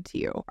feel good to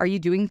you? Are you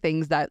doing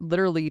things that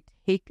literally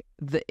take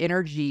the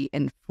energy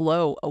and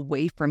flow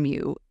away from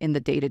you in the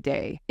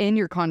day-to-day? In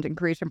your content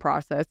creation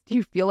process, do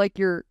you feel like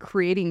you're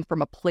creating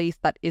from a place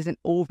that isn't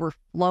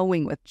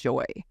overflowing with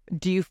joy?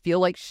 Do you feel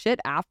like shit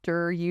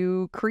after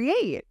you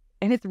create?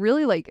 And it's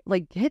really like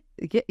get,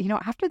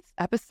 after this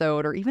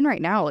episode or even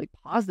right now, like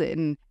pause it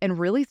and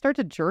really start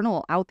to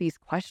journal out these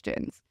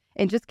questions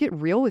and just get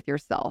real with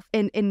yourself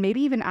and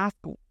maybe even ask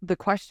the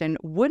question,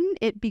 wouldn't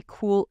it be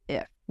cool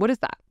if? What is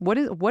that? What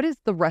is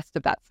the rest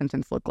of that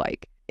sentence look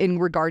like in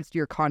regards to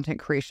your content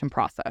creation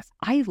process?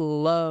 I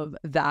love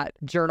that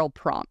journal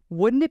prompt.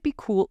 Wouldn't it be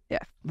cool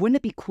if? Wouldn't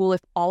it be cool if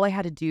all I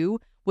had to do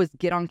was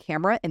get on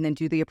camera and then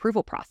do the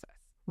approval process?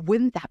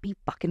 Wouldn't that be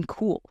fucking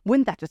cool?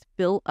 Wouldn't that just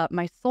fill up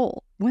my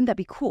soul? Wouldn't that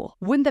be cool?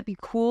 Wouldn't that be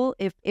cool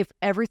if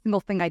every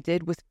single thing I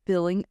did was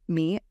filling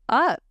me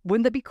up?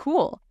 Wouldn't that be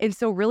cool? And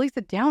so really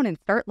sit down and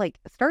start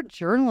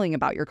journaling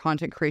about your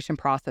content creation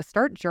process.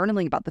 Start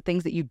journaling about the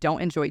things that you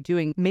don't enjoy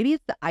doing. Maybe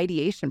it's the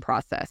ideation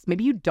process.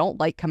 Maybe you don't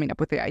like coming up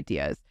with the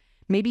ideas.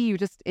 Maybe you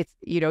just,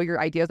 your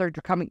ideas are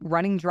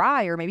running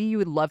dry, or maybe you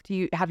would love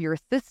to have your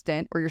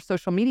assistant or your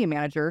social media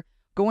manager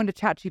go into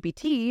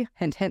ChatGPT,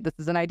 hint, this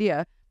is an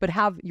idea, but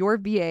have your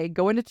VA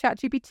go into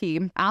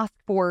ChatGPT, ask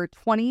for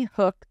 20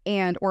 hooks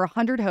or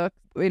 100 hooks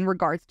in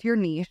regards to your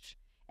niche.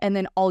 And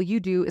then all you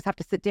do is have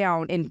to sit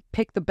down and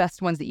pick the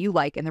best ones that you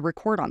like and then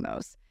record on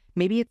those.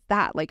 Maybe it's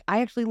that. Like, I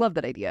actually love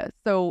that idea.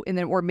 So,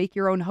 or make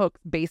your own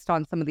hooks based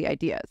on some of the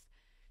ideas.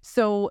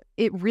 So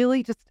it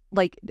really just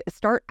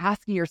start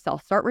asking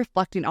yourself, start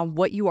reflecting on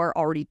what you are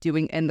already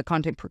doing in the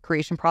content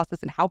creation process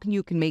and how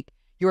you can make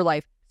your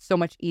life so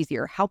much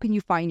easier. How can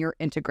you find your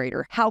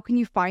integrator? How can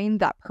you find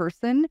that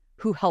person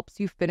who helps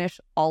you finish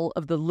all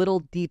of the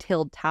little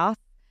detailed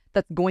tasks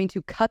that's going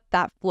to cut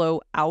that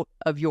flow out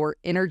of your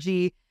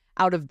energy,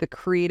 out of the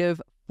creative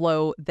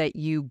flow that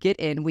you get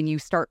in when you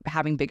start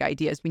having big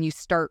ideas, when you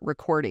start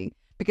recording?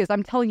 Because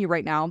I'm telling you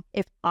right now,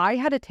 if I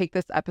had to take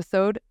this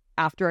episode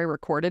after I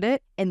recorded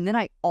it, and then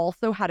I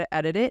also had to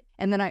edit it,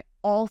 and then I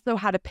also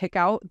had to pick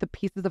out the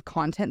pieces of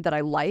content that I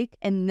like,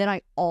 and then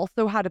I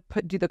also had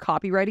to do the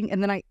copywriting,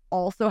 and then I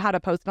also had to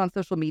post it on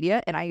social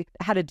media, and I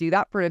had to do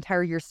that for an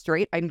entire year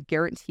straight, I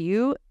guarantee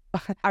you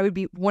I would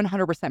be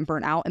 100%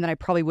 burnt out, and then I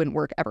probably wouldn't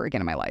work ever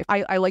again in my life.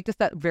 I like to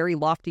set very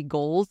lofty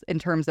goals in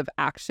terms of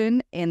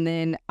action, and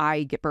then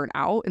I get burnt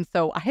out. And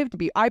so I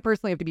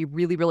personally have to be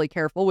really, really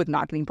careful with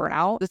not getting burnt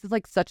out. This is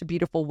like such a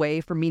beautiful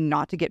way for me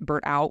not to get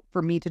burnt out,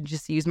 for me to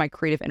just use my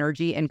creative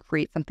energy and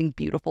create something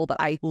beautiful that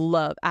I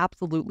love,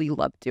 absolutely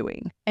love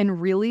doing.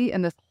 And really,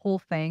 in this whole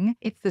thing,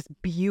 it's this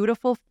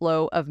beautiful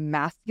flow of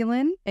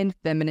masculine and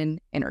feminine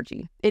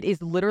energy. It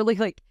is literally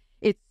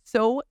it's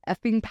so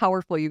effing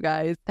powerful, you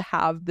guys, to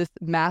have this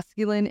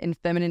masculine and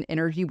feminine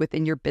energy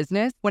within your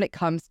business when it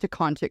comes to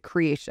content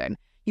creation.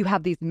 You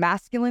have these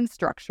masculine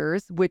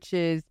structures, which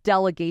is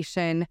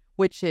delegation,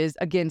 which is,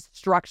 again,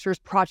 structures,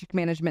 project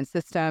management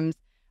systems,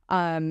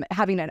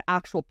 having an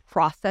actual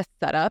process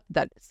set up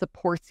that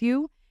supports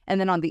you. And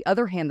then on the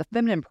other hand, the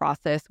feminine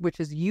process, which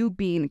is you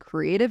being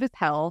creative as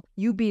hell,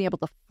 you being able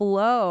to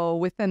flow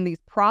within these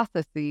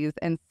processes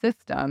and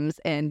systems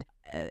and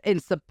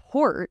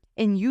support,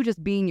 and you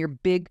just being your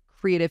big,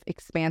 creative,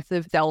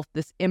 expansive self,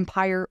 this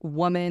empire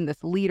woman,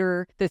 this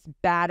leader, this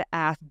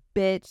badass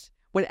bitch,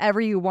 whatever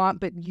you want,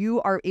 but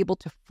you are able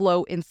to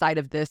flow inside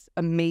of this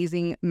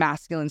amazing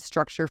masculine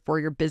structure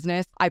for your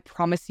business. I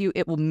promise you,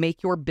 it will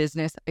make your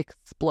business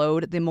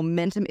explode. The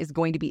momentum is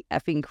going to be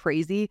effing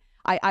crazy.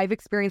 I've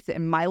experienced it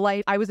in my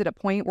life. I was at a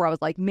point where I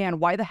was like, man,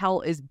 why the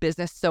hell is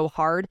business so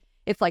hard?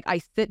 It's like I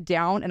sit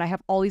down and I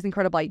have all these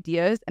incredible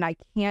ideas and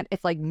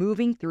it's like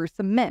moving through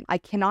cement. I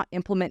cannot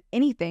implement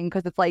anything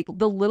because it's like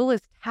the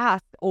littlest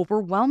task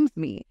overwhelms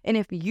me. And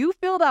if you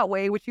feel that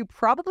way, which you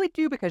probably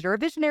do because you're a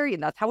visionary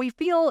and that's how we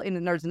feel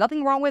and there's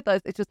nothing wrong with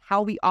us, it's just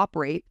how we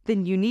operate,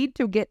 then you need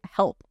to get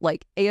help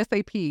like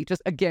ASAP.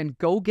 Just again,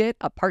 go get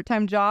a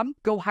part-time job,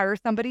 go hire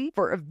somebody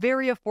for a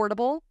very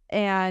affordable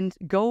and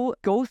go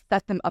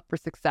set them up for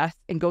success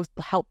and go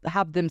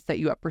have them set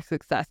you up for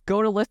success.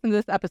 Go to listen to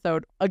this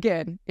episode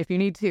again if you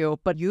need to,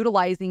 but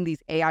utilizing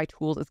these AI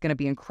tools is going to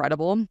be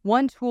incredible.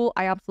 One tool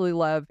I absolutely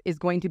love is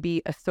going to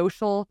be a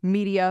social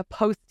media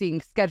posting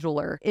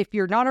scheduler. If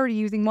you're not already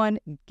using one,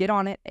 get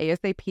on it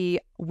ASAP.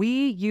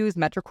 We use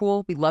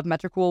Metricool. We love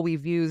Metricool.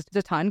 We've used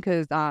a ton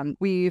because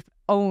we've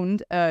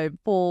owned a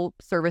full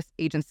service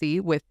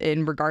agency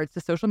in regards to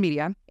social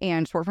media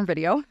and short form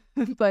video,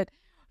 but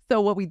so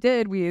what we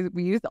did, we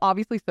used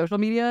obviously social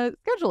media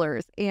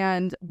schedulers,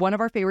 and one of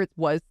our favorites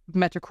was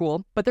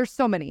Metricool, but there's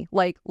so many,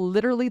 like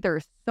literally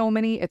there's so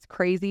many, it's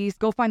crazy.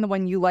 Go find the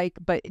one you like,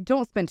 but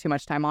don't spend too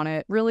much time on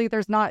it. Really,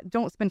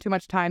 don't spend too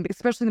much time,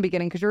 especially in the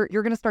beginning, because you're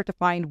going to start to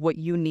find what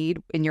you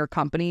need in your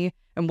company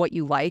and what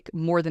you like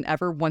more than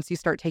ever once you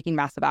start taking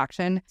massive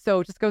action.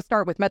 So just go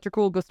start with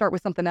Metricool, go start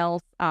with something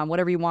else,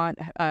 whatever you want.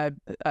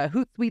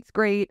 Hootsuite's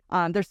great.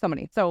 There's so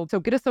many. So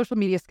get a social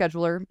media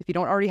scheduler if you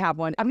don't already have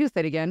one. I'm going to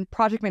say it again,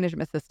 project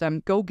management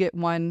system. Go get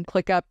one.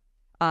 ClickUp,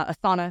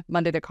 Asana,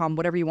 Monday.com,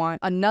 whatever you want.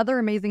 Another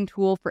amazing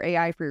tool for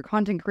AI for your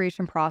content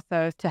creation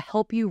process to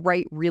help you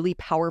write really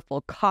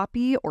powerful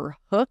copy or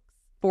hooks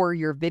for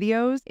your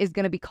videos is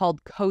going to be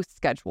called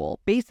CoSchedule.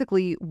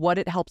 Basically, what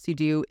it helps you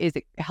do is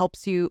it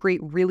helps you create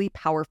really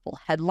powerful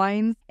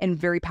headlines and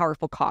very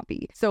powerful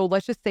copy. So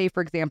let's just say,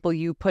 for example,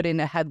 you put in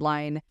a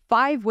headline,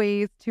 5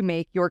 ways to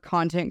make your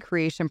content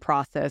creation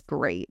process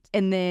great.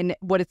 And then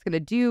what it's going to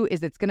do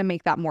is it's going to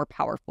make that more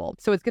powerful.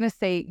 So it's going to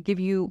say, give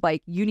you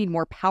like, you need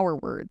more power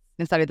words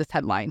inside of this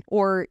headline,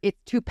 or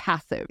it's too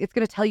passive. It's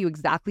going to tell you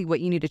exactly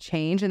what you need to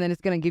change. And then it's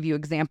going to give you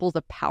examples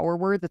of power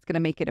words that's going to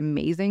make it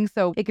amazing.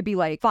 So it could be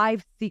like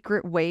 5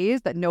 secret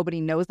ways that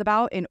nobody knows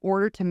about in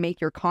order to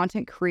make your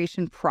content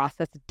creation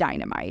process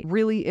dynamite.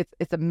 Really,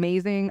 it's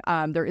amazing.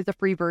 There is a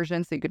free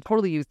version, so you could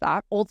totally use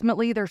that.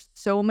 Ultimately, there's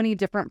so many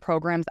different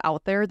programs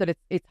out there that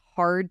it's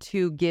hard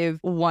to give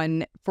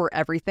one for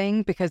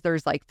everything, because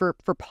there's like for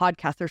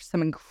podcasts, there's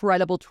some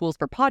incredible tools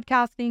for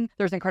podcasting.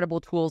 There's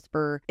incredible tools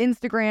for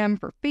Instagram,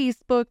 for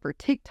Facebook, for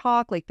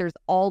TikTok. Like there's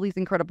all these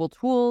incredible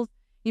tools.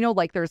 You know,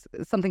 like there's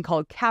something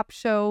called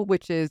Capsho,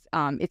 which is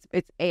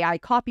it's AI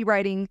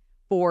copywriting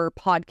for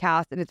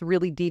podcasts, and it's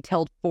really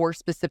detailed for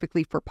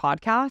specifically for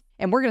podcasts.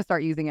 And we're going to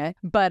start using it.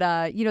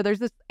 But, you know, there's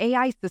this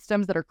AI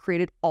systems that are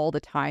created all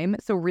the time.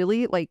 So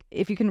really, like,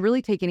 if you can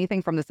really take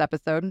anything from this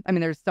episode, I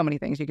mean, there's so many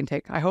things you can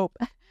take, I hope.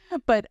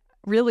 But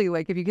really,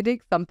 like, if you could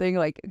take something,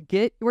 like,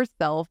 get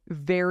yourself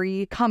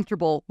very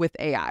comfortable with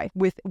AI,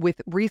 with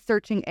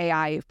researching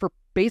AI for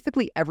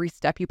basically every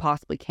step you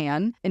possibly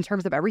can in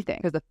terms of everything.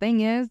 Because the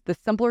thing is, the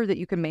simpler that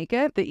you can make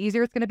it, the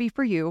easier it's going to be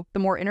for you, the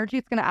more energy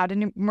it's going to add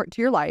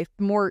into your life,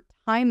 the more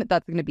time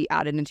that's going to be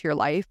added into your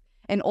life.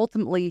 And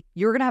ultimately,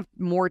 you're going to have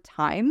more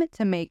time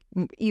to make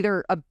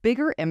either a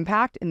bigger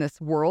impact in this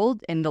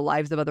world, in the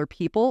lives of other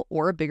people,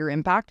 or a bigger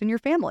impact in your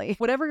family.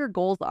 Whatever your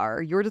goals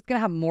are, you're just going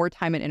to have more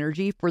time and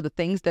energy for the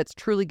things that's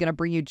truly going to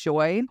bring you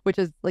joy, which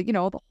is like, you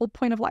know, the whole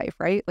point of life,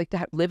 right? Like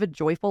to live a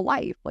joyful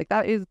life. Like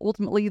that is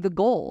ultimately the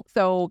goal.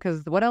 So,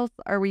 because what else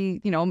are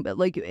we, you know,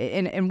 like,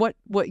 and what,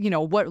 you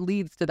know, what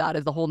leads to that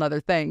is a whole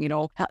nother thing, you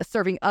know,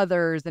 serving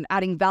others and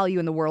adding value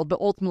in the world. But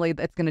ultimately,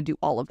 it's going to do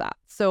all of that.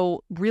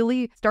 So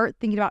really start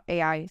thinking about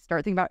AI,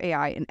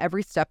 in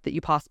every step that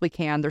you possibly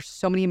can. There's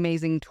so many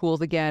amazing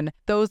tools. Again,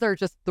 those are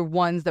just the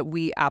ones that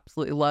we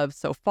absolutely love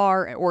so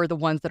far, or the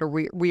ones that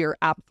we are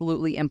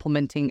absolutely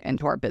implementing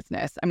into our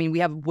business. I mean, we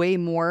have way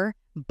more,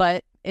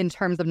 but in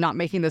terms of not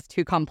making this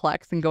too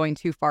complex and going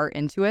too far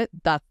into it,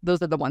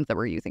 those are the ones that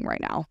we're using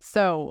right now.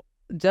 So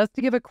just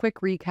to give a quick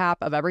recap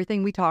of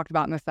everything we talked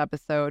about in this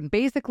episode,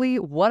 basically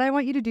what I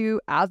want you to do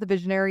as a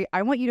visionary,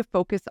 I want you to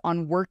focus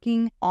on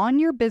working on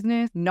your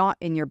business, not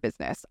in your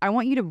business. I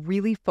want you to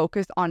really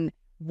focus on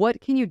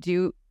what can you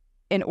do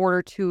in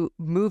order to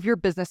move your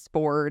business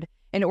forward,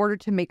 in order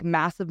to make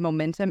massive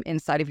momentum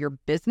inside of your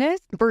business,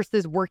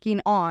 versus working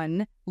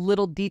on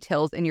little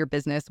details in your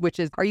business, which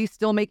is, are you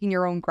still making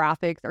your own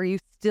graphics? Are you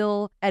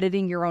still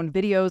editing your own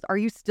videos? Are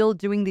you still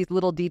doing these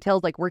little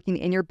details like working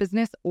in your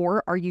business?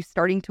 Or are you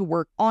starting to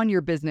work on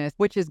your business,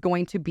 which is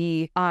going to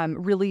be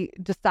really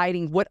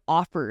deciding what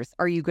offers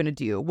are you going to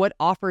do? What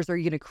offers are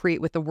you going to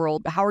create with the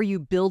world? How are you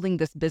building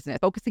this business?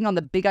 Focusing on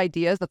the big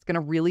ideas that's going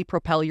to really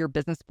propel your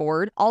business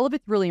forward. All of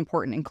it's really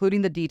important,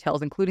 including the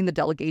details, including the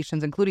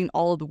delegations, including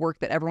all of the work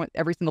that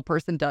every single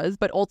person does.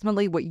 But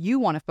ultimately, what you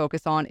want to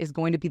focus on is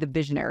going to be the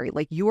visionary.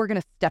 Like, you are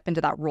going to step into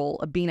that role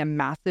of being a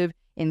massive,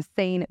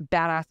 insane,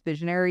 badass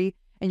visionary,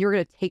 and you're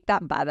going to take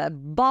that by the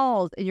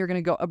balls and you're going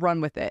to go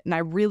run with it. And I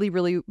really,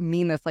 really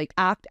mean this. Like,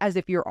 act as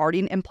if you're already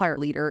an empire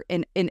leader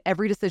in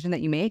every decision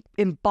that you make.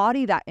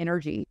 Embody that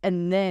energy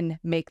and then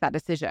make that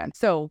decision.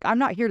 So I'm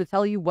not here to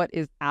tell you what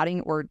is adding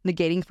or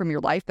negating from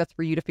your life. That's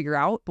for you to figure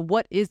out. But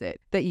what is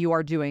it that you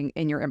are doing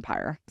in your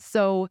empire?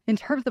 So in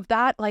terms of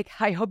that, like,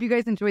 I hope you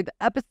guys enjoyed the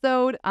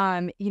episode.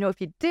 You know,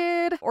 if you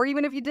did, or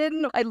even if you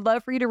didn't, I'd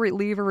love for you to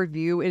leave a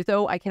review. And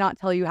so I cannot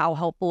tell you how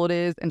helpful it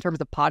is in terms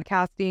of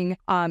podcasting.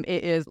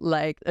 It is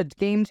like a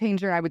game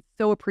changer. I would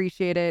so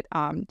appreciate it.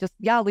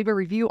 Leave a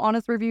review,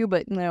 honest review,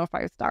 but 5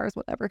 stars,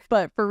 whatever.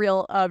 But for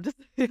real,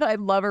 I'd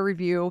love a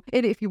review.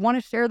 And if you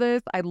want to share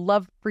this, I'd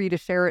love for you to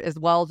share it as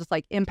well. Just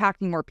like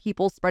impacting more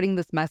people, spreading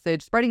this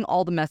message, spreading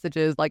all the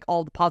messages, like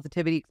all the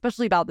positivity,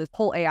 especially about this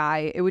whole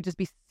AI.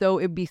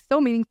 It'd be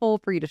so meaningful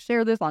for you to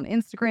share this on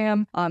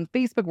Instagram, on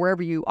Facebook,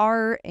 wherever you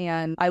are.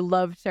 And I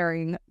love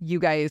sharing you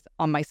guys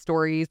on my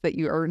stories that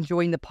you are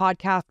enjoying the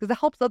podcast, because it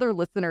helps other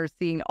listeners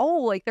seeing,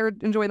 like they're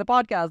enjoying the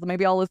podcast.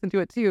 Maybe I'll listen to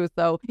it too.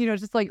 So,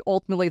 just like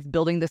ultimately it's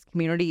building this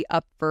community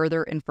up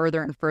further and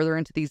further and further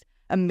into these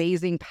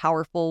amazing,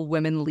 powerful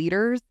women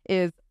leaders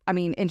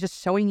and just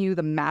showing you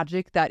the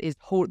magic that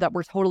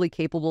we're totally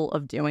capable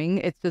of doing.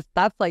 It's just,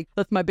 that's my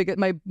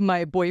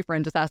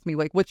boyfriend just asked me,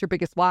 like, what's your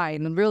biggest why?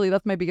 And really,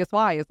 that's my biggest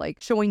why, is like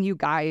showing you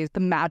guys the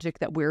magic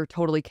that we're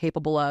totally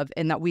capable of,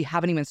 and that we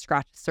haven't even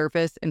scratched the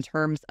surface in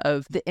terms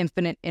of the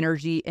infinite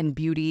energy and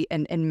beauty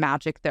and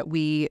magic that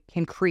we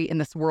can create in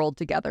this world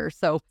together.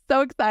 So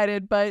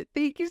excited. But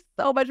thank you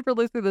so much for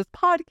listening to this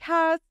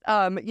podcast.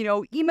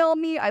 Email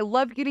me. I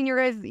love getting your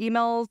guys'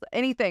 emails,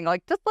 anything.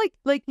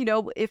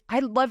 If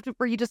I'd love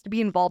for you just just to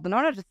be involved. And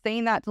I'm not just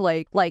saying that to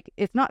like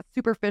it's not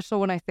superficial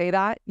when I say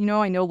that. You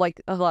know, I know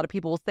like a lot of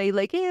people will say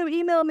like, hey,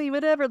 email me,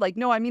 whatever. Like,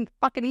 no, I mean,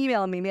 fucking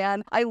email me,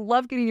 man. I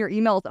love getting your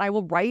emails and I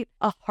will write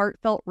a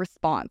heartfelt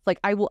response. Like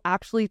I will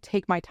actually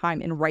take my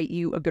time and write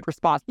you a good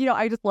response. You know,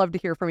 I just love to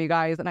hear from you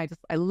guys. And I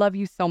love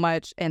you so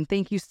much. And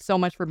thank you so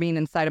much for being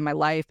inside of my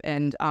life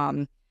and,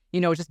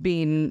 you know, just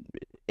being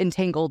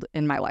entangled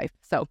in my life.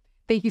 So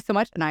thank you so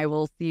much. And I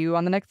will see you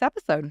on the next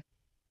episode.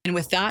 And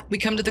with that, we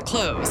come to the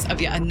close of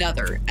yet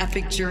another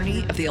epic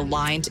journey of the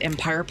Aligned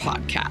Empire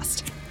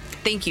podcast.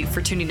 Thank you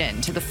for tuning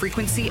in to the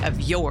frequency of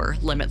your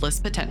limitless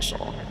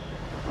potential.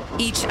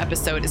 Each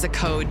episode is a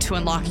code to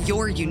unlock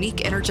your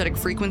unique energetic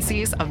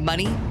frequencies of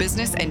money,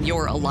 business, and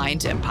your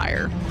aligned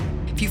empire.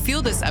 If you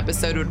feel this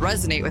episode would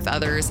resonate with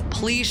others,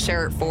 please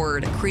share it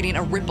forward, creating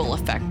a ripple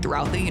effect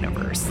throughout the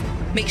universe.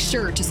 Make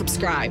sure to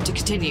subscribe to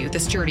continue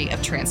this journey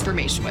of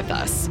transformation with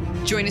us.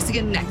 Join us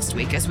again next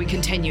week as we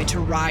continue to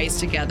rise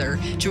together,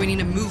 joining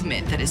a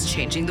movement that is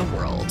changing the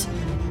world.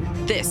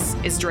 This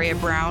is Drea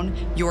Brown,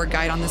 your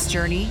guide on this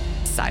journey,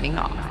 signing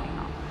off.